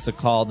to give us a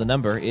call, the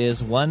number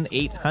is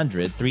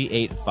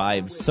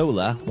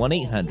 1-800-385-SOLA,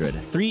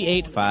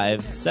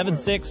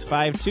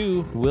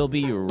 1-800-385-7652. We'll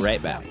be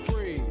right back.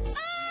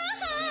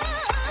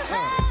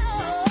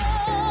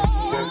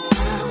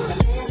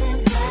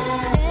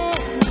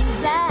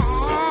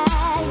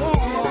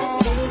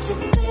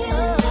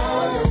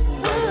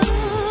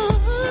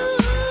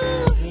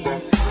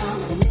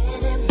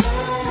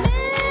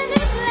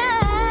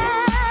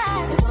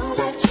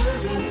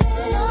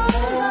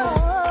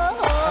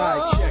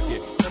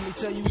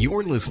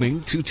 You're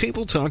listening to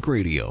Table Talk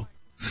Radio.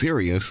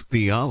 Serious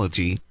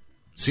theology.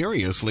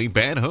 Seriously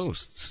bad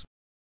hosts.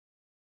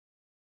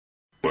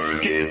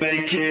 Work it,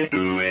 make it,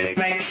 do it.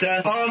 Makes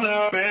us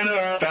harder,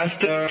 better,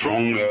 faster,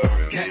 stronger.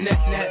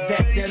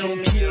 That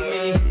don't kill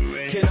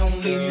me. Can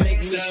only make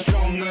me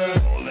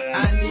stronger.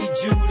 I need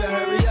you to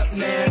hurry up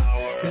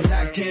now, 'cause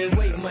I can't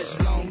wait much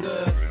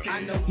longer.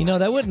 You know,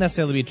 that wouldn't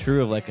necessarily be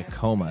true of like a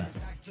coma.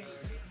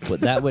 But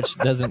that which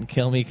doesn't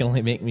kill me can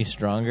only make me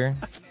stronger.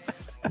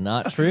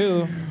 Not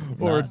true.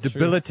 Or Not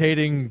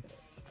debilitating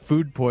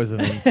food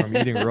poisoning from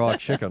eating raw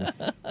chicken.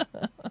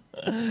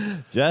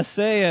 Just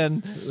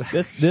saying.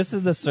 This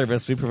is the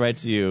service we provide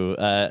to you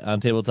on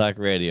Table Talk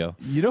Radio.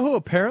 You know who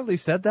apparently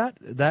said that?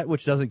 That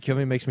which doesn't kill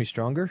me makes me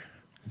stronger?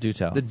 Do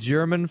tell. The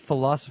German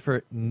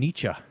philosopher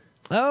Nietzsche.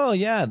 Oh,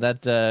 yeah,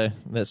 that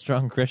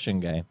strong Christian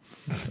guy.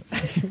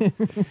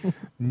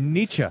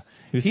 Nietzsche.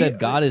 Who said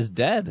God is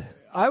dead.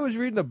 I was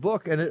reading a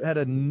book, and it had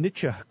a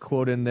Nietzsche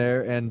quote in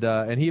there,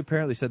 and he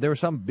apparently said there was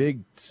some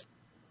big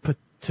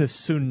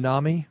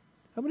tsunami.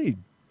 How many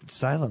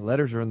silent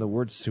letters are in the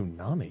word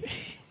tsunami?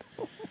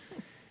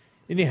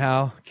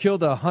 Anyhow,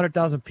 killed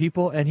 100,000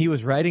 people, and he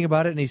was writing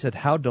about it, and he said,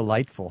 how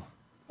delightful.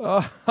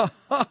 Oh,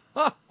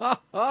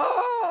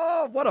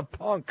 what a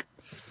punk.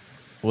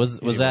 Was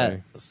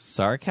that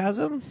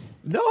sarcasm?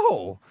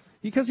 No,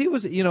 because he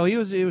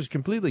was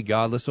completely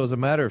godless, so it was a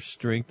matter of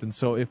strength, and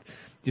so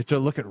if you to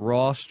look at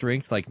raw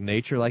strength like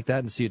nature like that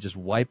and see it just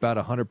wipe out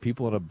 100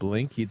 people in a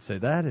blink, he'd say,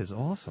 that is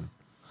awesome.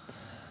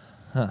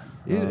 Huh.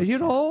 You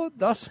know,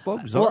 thus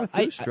spoke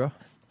Zarathustra.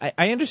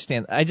 I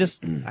understand.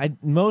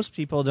 Most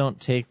people don't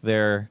take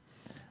their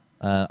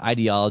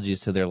ideologies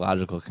to their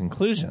logical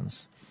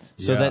conclusions.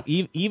 So that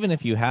even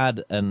if you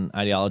had an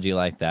ideology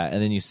like that,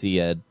 and then you see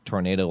a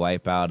tornado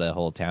wipe out a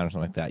whole town or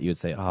something like that, you would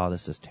say, "Oh,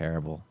 this is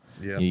terrible."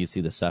 Yeah. You see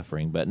the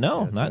suffering, but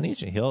no, not right.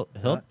 Nietzsche. He'll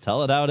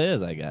tell it how it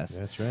is, I guess.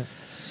 That's right.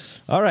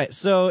 All right.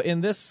 So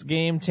in this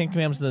game, 10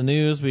 Commandments in the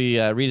news, we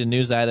read a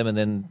news item and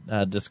then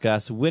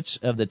discuss which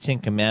of the 10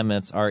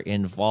 Commandments are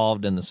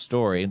involved in the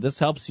story. This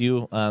helps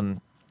you,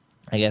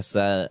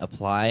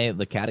 apply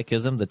the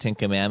catechism, the 10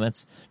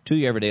 Commandments, to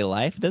your everyday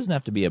life. It doesn't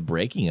have to be a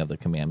breaking of the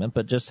commandment,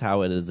 but just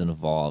how it is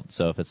involved.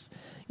 So if it's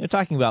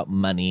talking about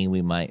money,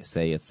 we might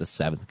say it's the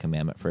 7th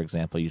commandment, for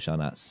example, you shall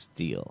not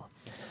steal.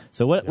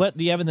 So what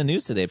do you have in the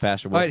news today,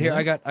 Pastor? All right, here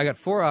I got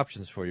 4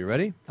 options for you.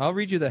 Ready? I'll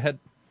read you the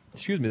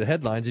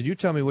headlines, and you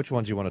tell me which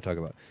ones you want to talk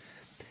about.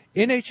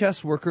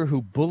 NHS worker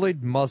who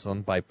bullied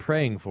Muslim by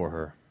praying for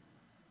her.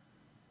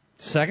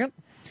 Second,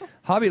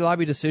 Hobby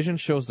Lobby decision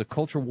shows the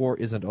culture war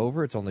isn't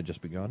over, it's only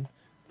just begun.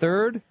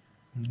 Third,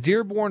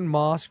 Dearborn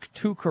Mosque,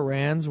 2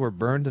 Korans were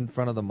burned in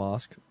front of the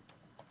mosque.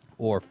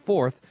 Or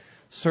fourth,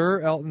 Sir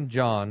Elton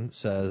John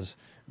says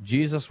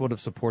Jesus would have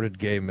supported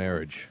gay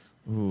marriage.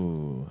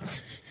 Ooh.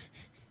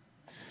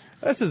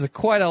 This is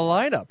quite a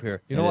lineup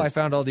here. I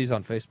found all these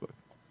on Facebook.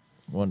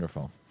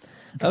 Wonderful.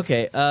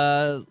 Okay,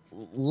 I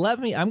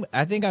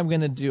think I'm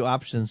going to do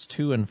options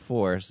 2 and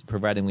 4,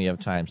 providing we have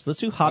time. So let's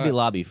do Hobby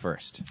Lobby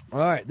first. All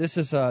right, this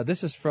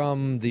is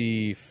from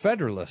the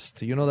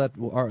Federalist. You know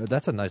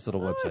that's a nice little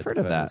website. I've heard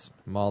of that.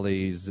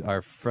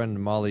 Our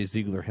friend Molly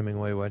Ziegler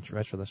Hemingway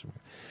writes for this one.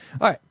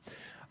 All right.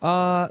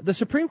 The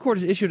Supreme Court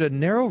has issued a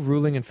narrow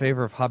ruling in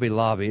favor of Hobby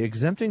Lobby,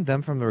 exempting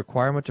them from the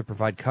requirement to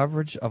provide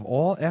coverage of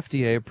all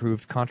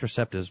FDA-approved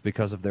contraceptives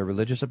because of their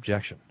religious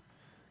objection.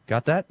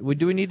 Got that?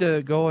 Do we need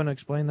to go and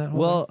explain that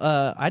whole thing?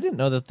 I didn't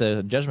know that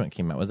the judgment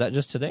came out. Was that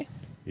just today?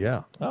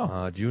 Yeah.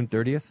 Oh. June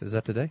 30th. Is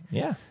that today?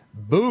 Yeah.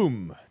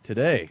 Boom.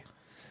 Today.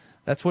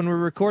 That's when we're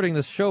recording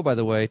this show, by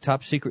the way.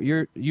 Top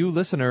secret. You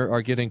listener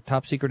are getting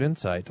top secret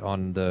insight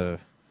on the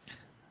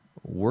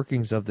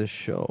workings of this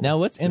show. Now,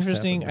 what's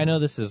interesting, I know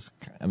this is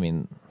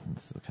kind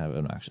of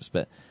obnoxious,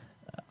 but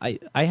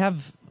I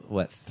have,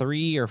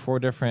 3 or 4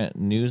 different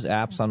news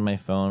apps on my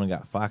phone. I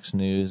got Fox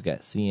News,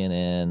 got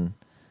CNN,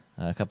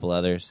 a couple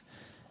others.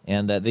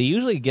 And they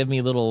usually give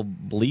me little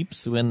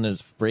bleeps when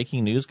there's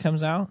breaking news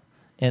comes out.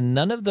 And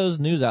none of those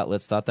news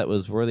outlets thought that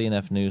was worthy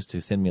enough news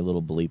to send me a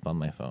little bleep on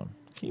my phone.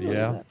 Can you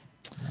believe that?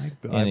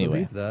 I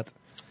believe that.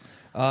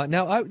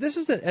 Now, this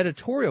is the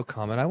editorial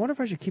comment. I wonder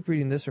if I should keep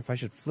reading this or if I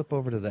should flip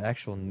over to the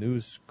actual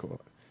news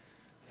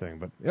thing.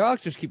 But I'll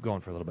just keep going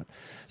for a little bit.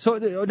 So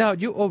now,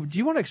 do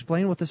you want to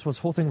explain what this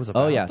whole thing was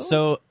about? Oh, yeah.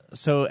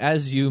 So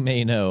as you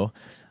may know,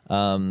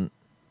 the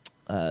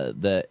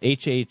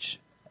HHS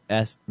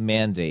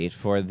mandate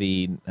for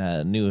the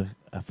new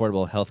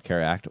Affordable Health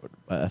Care Act,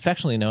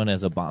 affectionately known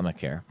as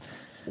Obamacare,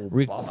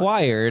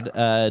 required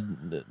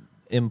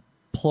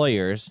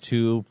employers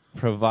to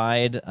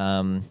provide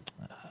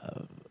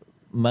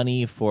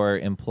money for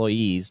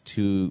employees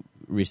to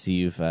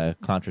receive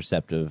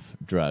contraceptive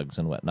drugs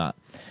and whatnot.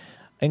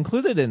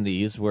 Included in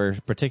these were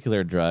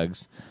particular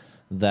drugs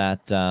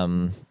that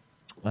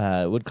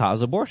would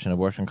cause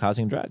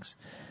abortion-causing drugs.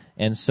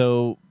 And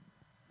so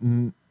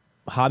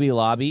Hobby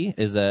Lobby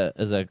is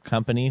a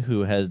company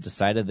who has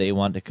decided they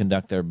want to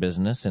conduct their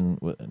business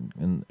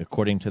in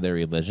according to their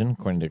religion,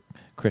 according to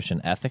Christian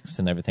ethics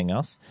and everything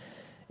else.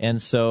 And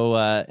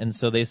so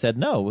they said,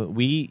 no,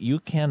 you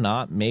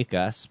cannot make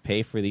us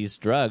pay for these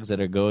drugs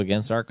that go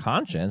against our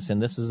conscience,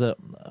 and this is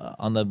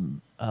on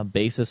the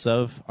basis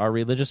of our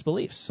religious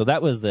beliefs. So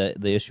that was the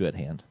issue at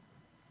hand.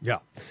 Yeah.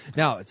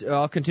 Now,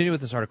 I'll continue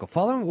with this article.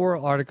 Following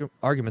oral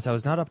arguments, I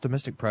was not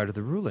optimistic prior to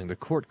the ruling. The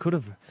court could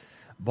have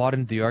bought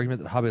into the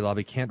argument that Hobby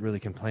Lobby can't really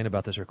complain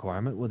about this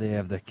requirement. Will they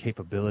have the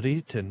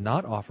capability to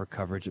not offer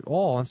coverage at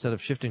all instead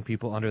of shifting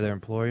people under their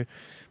employee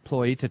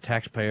to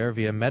taxpayer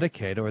via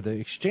Medicaid or the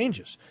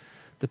exchanges?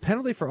 The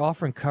penalty for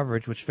offering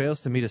coverage which fails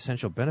to meet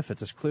essential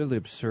benefits is clearly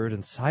absurd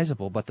and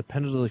sizable, but the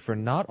penalty for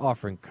not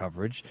offering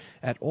coverage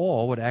at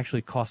all would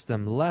actually cost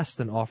them less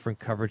than offering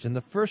coverage in the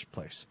first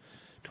place,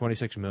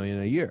 $26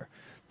 million a year.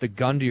 The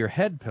gun to your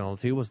head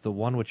penalty was the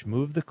one which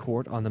moved the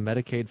court on the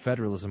Medicaid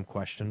federalism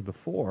question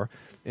before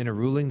in a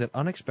ruling that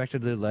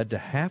unexpectedly led to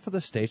half of the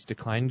states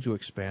declining to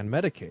expand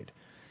Medicaid.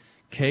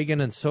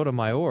 Kagan and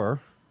Sotomayor,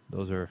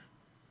 those are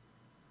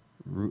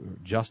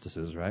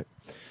justices, right,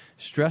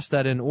 stressed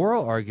that in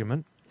oral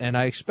argument, and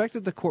I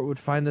expected the court would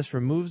find this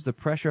removes the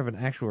pressure of an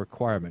actual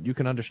requirement. You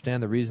can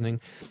understand the reasoning.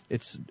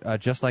 It's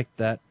just like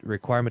that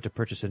requirement to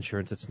purchase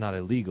insurance. It's not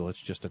illegal.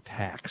 It's just a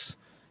tax.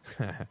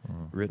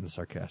 Written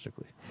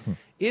sarcastically.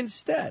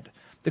 Instead,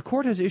 the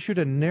court has issued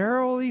a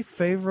narrowly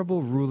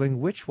favorable ruling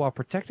which, while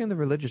protecting the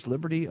religious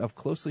liberty of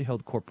closely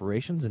held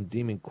corporations and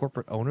deeming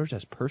corporate owners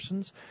as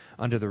persons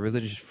under the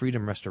Religious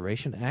Freedom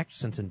Restoration Act,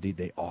 since indeed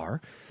they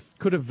are,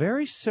 could have a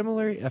very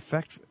similar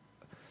effect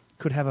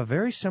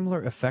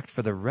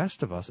for the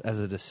rest of us as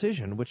a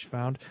decision which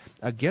found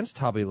against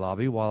Hobby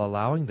Lobby while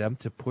allowing them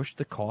to push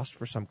the cost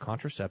for some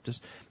contraceptives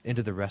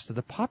into the rest of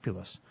the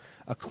populace.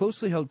 A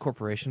closely held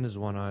corporation is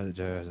one.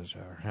 As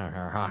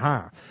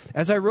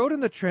I wrote in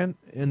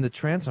the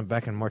transom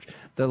back in March,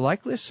 the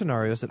likeliest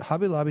scenario is that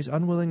Hobby Lobby's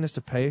unwillingness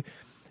to pay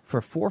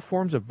for 4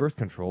 forms of birth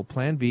control,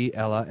 Plan B,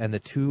 Ella, and the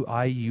 2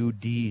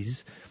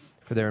 IUDs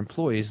for their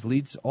employees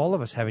leads all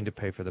of us having to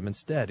pay for them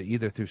instead,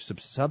 either through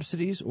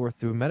subsidies or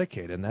through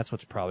Medicaid, and that's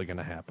what's probably going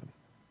to happen,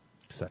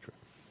 etc.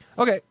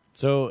 Okay.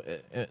 So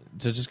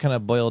to just kind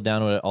of boil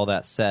down what all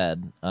that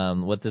said,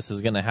 what this is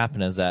going to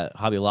happen is that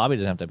Hobby Lobby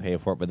doesn't have to pay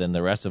for it, but then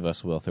the rest of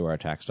us will through our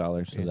tax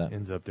dollars.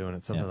 Ends up doing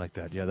it, something like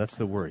that. Yeah, that's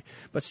the worry.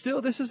 But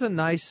still, this is a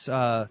nice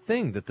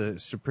thing that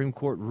the Supreme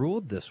Court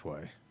ruled this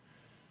way.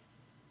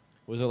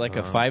 Was it like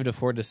a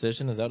 5-4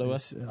 decision? Is that what it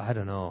was? I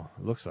don't know.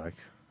 It looks like.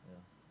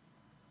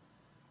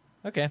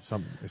 Okay.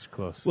 It's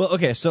close. Well,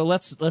 okay, so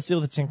let's deal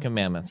with the Ten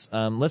Commandments.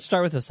 Let's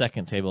start with the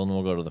second table, and then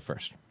we'll go to the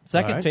first.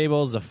 Second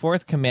table is the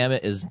fourth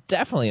commandment is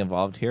definitely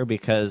involved here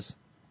because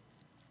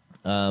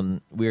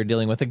we are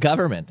dealing with the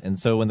government. And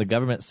so when the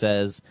government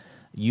says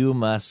you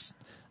must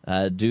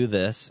do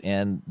this,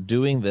 and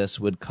doing this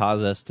would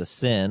cause us to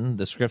sin,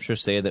 the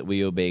scriptures say that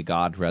we obey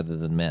God rather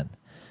than men.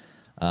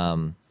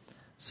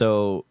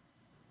 So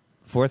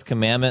fourth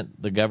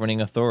commandment, the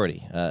governing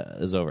authority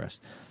is over us.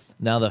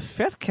 Now, the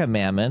fifth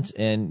commandment,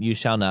 and you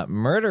shall not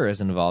murder,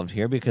 is involved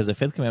here because the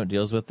fifth commandment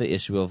deals with the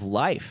issue of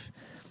life.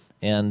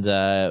 And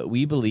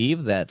we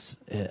believe that,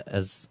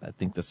 as I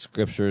think the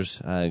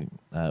scriptures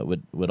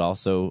would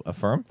also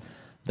affirm,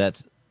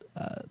 that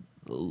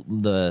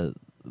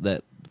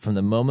that from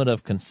the moment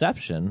of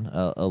conception,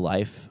 a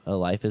life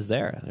is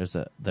there.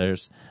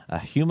 There's a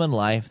human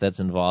life that's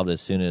involved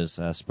as soon as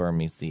sperm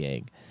meets the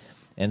egg,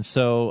 and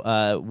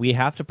so we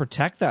have to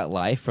protect that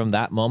life from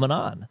that moment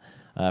on,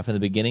 from the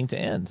beginning to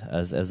end,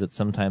 as it's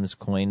sometimes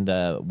coined,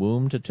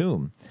 womb to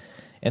tomb.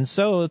 And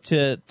so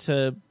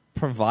to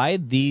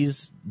provide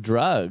these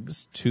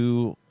drugs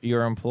to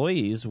your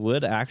employees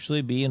would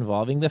actually be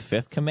involving the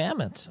fifth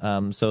commandment.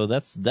 So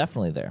that's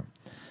definitely there.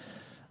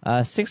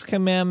 Sixth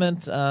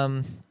commandment,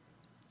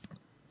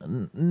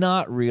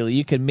 not really.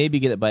 You could maybe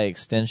get it by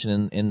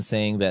extension in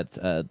saying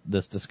that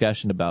this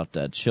discussion about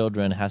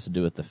children has to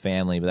do with the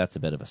family, but that's a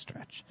bit of a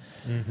stretch.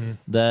 Mm-hmm.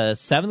 The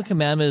seventh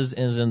commandment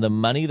is in the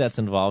money that's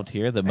involved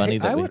here. The money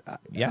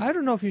I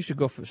don't know if you should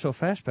go so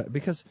fast, Pat,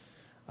 because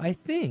I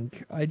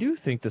do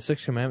think the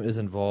sixth commandment is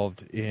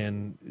involved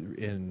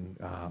in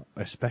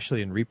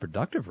especially in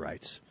reproductive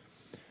rights.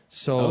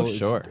 So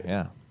sure,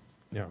 yeah.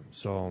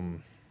 So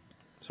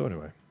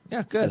anyway.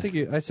 Yeah, good.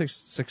 I think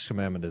sixth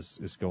commandment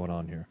is going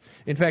on here.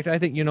 In fact, I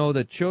think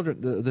that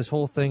children. This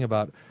whole thing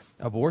about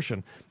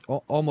abortion,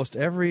 almost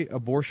every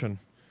abortion,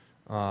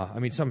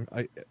 some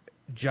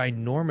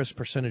ginormous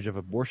percentage of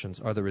abortions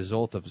are the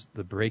result of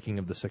the breaking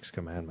of the sixth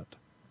commandment.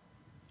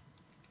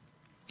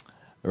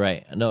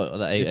 Right.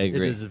 No, I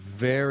agree. It is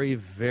very,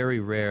 very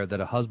rare that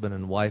a husband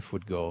and wife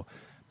would go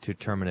to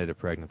terminate a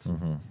pregnancy.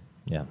 Mm-hmm.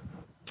 Yeah.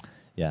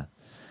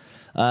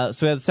 So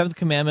we have the seventh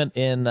commandment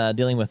in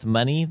dealing with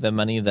money, the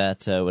money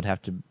that would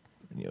have to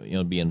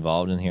be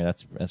involved in here.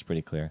 That's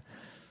pretty clear.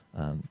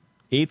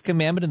 Eighth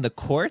commandment in the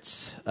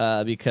courts,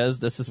 because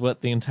this is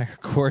what the entire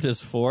court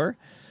is for,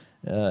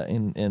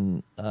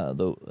 in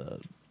the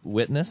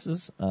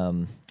witnesses.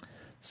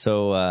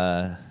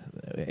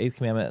 Eighth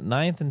commandment,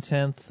 9th and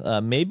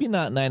 10th, maybe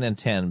not 9 and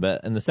 10,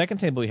 but in the second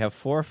table we have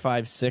 4,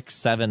 5, 6,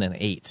 7, and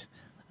 8.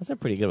 That's a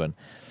pretty good one.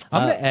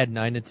 I'm going to add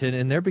 9 and 10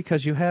 in there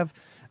because you have,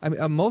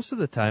 most of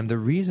the time the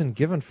reason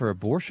given for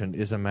abortion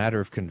is a matter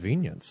of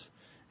convenience.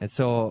 And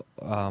so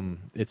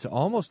it's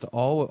almost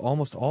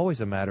always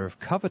a matter of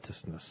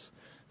covetousness.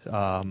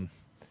 You're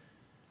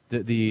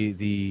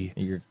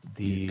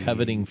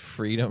coveting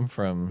freedom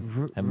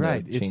from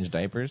having to change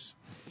diapers?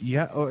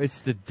 Yeah, or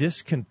it's the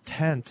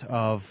discontent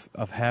of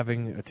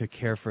having to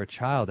care for a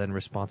child and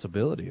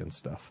responsibility and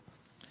stuff.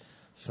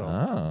 So.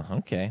 Oh,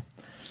 okay.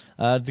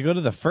 To go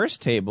to the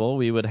first table,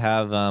 we would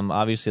have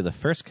obviously the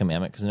first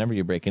commandment, because whenever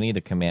you break any of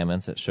the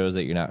commandments, it shows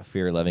that you're not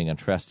fear, loving, and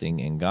trusting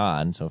in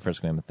God. So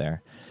first commandment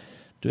there.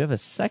 Do we have a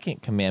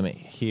second commandment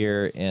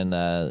here in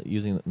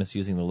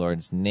misusing the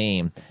Lord's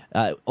name?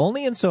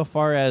 Only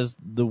insofar as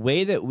the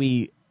way that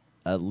we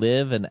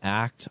live and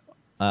act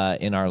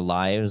in our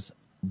lives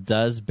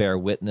does bear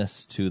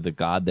witness to the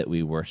God that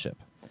we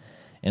worship.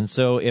 And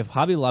so if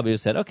Hobby Lobby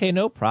said, okay,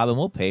 no problem,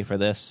 we'll pay for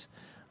this,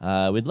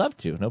 we'd love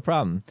to, no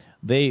problem,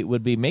 they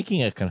would be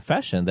making a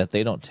confession that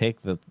they don't take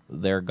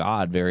their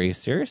God very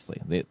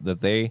seriously,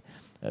 that they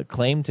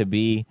claim to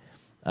be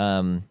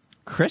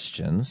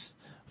Christians,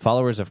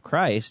 followers of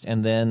Christ,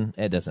 and then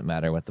it doesn't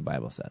matter what the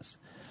Bible says.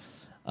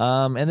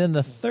 And then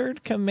the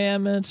third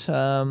commandment,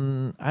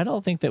 I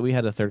don't think that we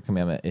had a third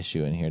commandment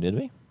issue in here, did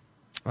we?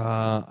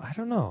 I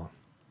don't know.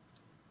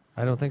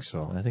 I don't think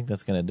so. I think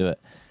that's going to do it.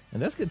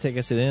 And that's going to take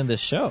us to the end of the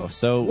show.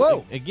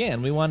 So,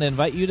 again, we want to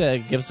invite you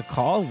to give us a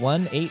call,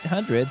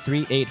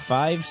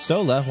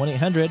 1-800-385-SOLA,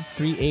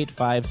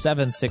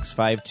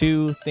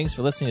 1-800-385-7652. Thanks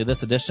for listening to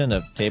this edition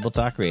of Table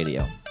Talk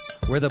Radio,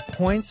 where the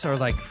points are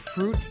like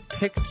fruit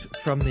picked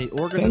from the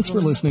organism. Thanks for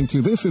listening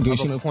to this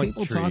edition of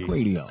Table Talk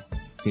Radio.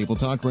 Table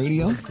Talk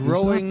Radio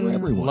growing, is not for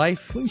everyone.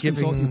 Life-giving Please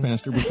consult your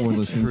pastor before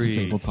listening tree.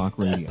 to Table Talk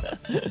Radio. Side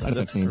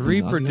effects may include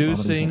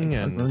reproducing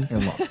nausea, and hair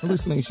loss,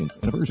 hallucinations,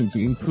 and aversion to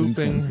incomplete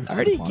pooping. sentences. I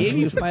already gave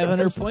you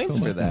 500 points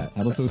for that.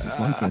 Halitosis,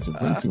 lung cancer,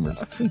 brain tumors,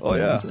 sleep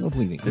internal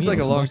bleeding. Seems like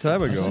a long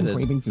time ago.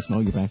 Craving to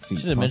smell your backseat.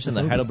 Should have mentioned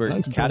the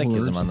Heidelberg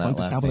Catechism on that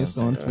last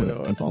on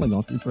Twitter and falling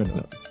off your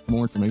treadmill. For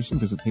more information,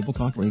 visit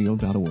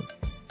tabletalkradio.org.